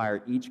we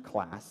require each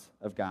class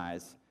of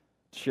guys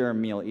to share a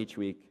meal each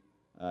week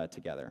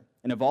together.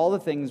 And of all the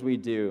things we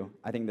do,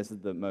 I think this is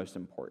the most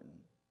important.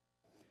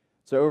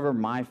 So over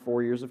my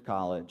 4 years of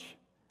college,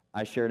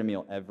 I shared a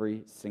meal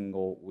every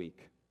single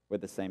week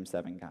with the same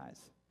 7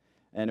 guys.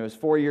 And it was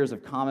 4 years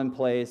of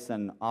commonplace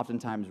and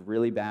oftentimes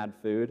really bad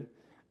food,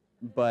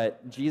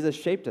 but Jesus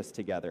shaped us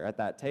together at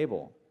that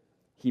table.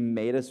 He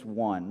made us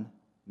one,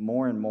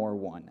 more and more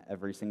one,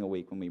 every single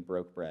week when we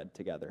broke bread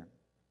together.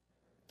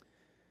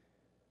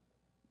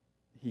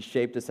 He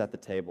shaped us at the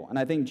table. And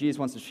I think Jesus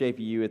wants to shape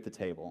you at the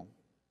table.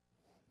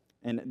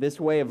 And this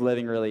way of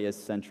living really is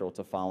central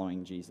to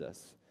following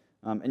Jesus.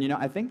 And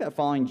I think that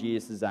following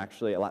Jesus is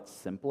actually a lot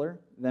simpler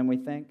than we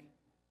think.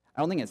 I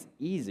don't think it's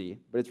easy,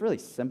 but it's really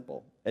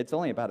simple. It's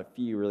only about a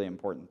few really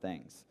important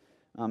things.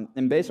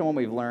 And based on what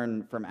we've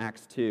learned from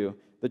Acts 2,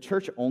 the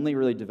church only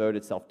really devoted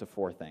itself to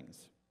 4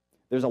 things.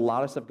 There's a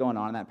lot of stuff going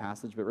on in that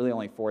passage, but really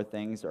only 4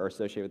 things are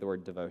associated with the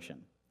word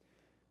devotion: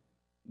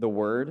 the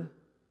word,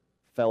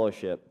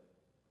 fellowship,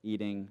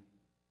 eating,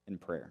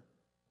 and prayer.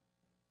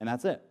 And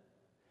that's it.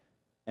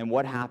 And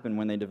what happened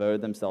when they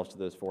devoted themselves to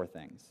those 4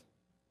 things?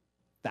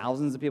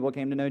 Thousands of people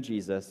came to know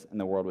Jesus, and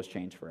the world was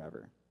changed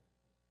forever.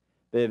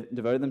 They've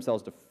devoted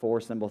themselves to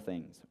 4 simple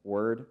things: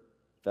 word,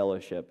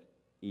 fellowship,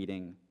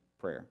 eating,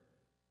 prayer.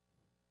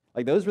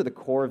 Like, those were the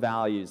core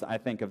values, I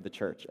think, of the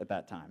church at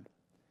that time.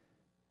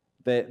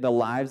 The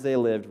lives they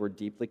lived were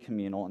deeply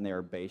communal, and they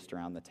were based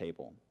around the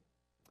table.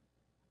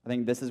 I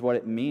think this is what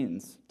it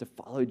means to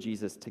follow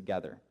Jesus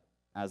together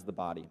as the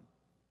body.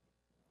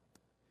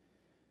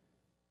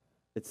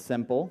 It's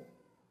simple.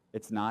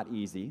 It's not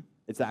easy.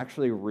 It's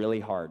actually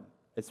really hard.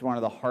 It's one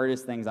of the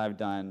hardest things I've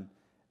done,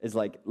 is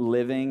like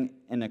living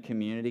in a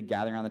community,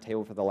 gathering around the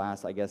table for the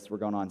last, I guess we're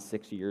going on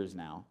 6 years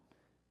now.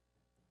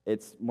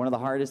 It's one of the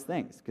hardest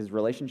things because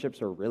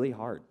relationships are really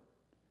hard.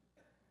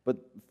 But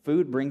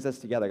food brings us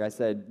together. Like I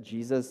said,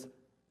 Jesus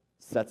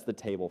sets the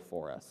table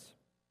for us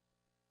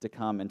to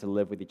come and to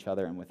live with each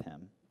other and with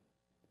him.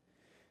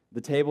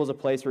 The table is a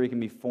place where we can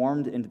be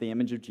formed into the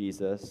image of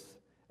Jesus.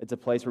 It's a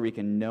place where we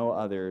can know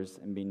others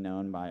and be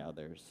known by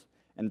others.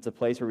 And it's a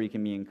place where we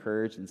can be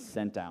encouraged and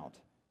sent out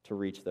to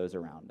reach those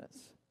around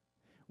us.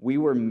 We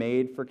were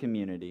made for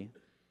community.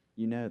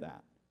 You know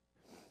that.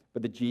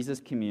 But the Jesus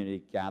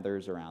community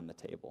gathers around the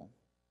table.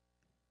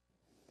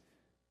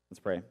 Let's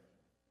pray.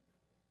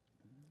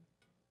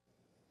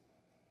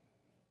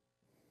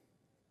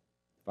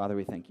 Father,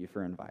 we thank you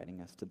for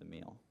inviting us to the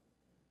meal.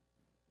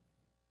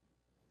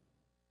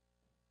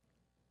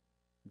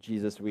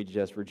 Jesus, we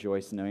just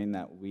rejoice knowing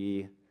that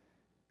we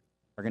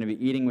are going to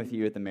be eating with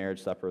you at the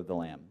marriage supper of the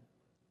Lamb.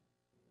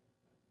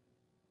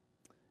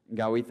 And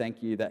God, we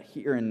thank you that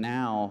here and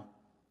now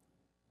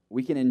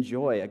we can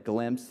enjoy a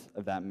glimpse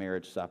of that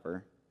marriage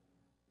supper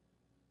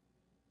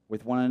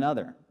with one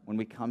another when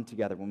we come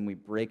together, when we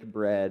break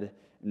bread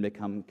and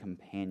become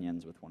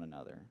companions with one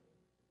another.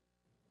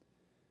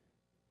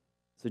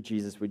 So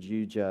Jesus, would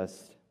you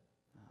just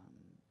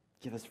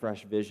give us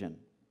fresh vision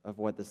of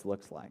what this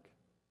looks like,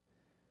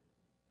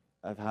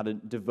 of how to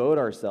devote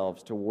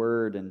ourselves to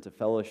word and to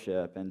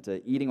fellowship and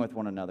to eating with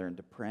one another and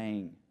to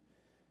praying.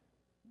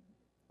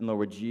 And Lord,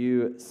 would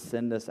you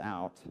send us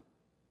out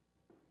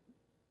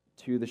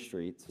to the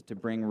streets to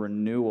bring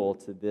renewal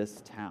to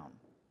this town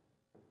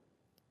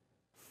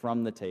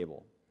from the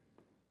table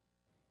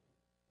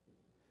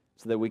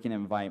so that we can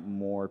invite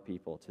more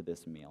people to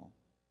this meal.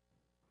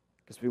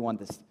 Because we want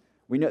this.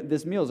 We know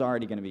this meal is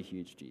already going to be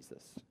huge,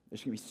 Jesus.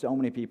 There's going to be so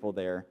many people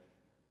there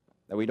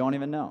that we don't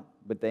even know,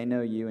 but they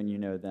know you and you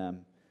know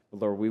them. But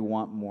Lord, we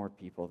want more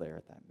people there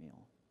at that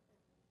meal.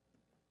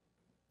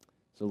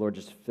 So Lord,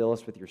 just fill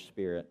us with your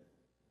Spirit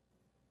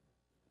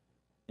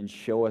and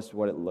show us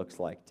what it looks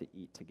like to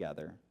eat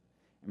together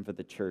and for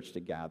the church to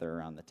gather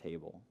around the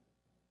table.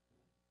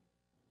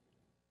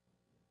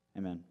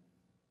 Amen.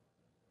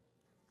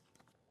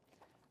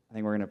 I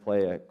think we're going to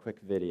play a quick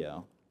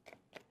video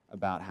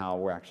about how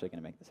we're actually going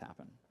to make this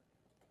happen.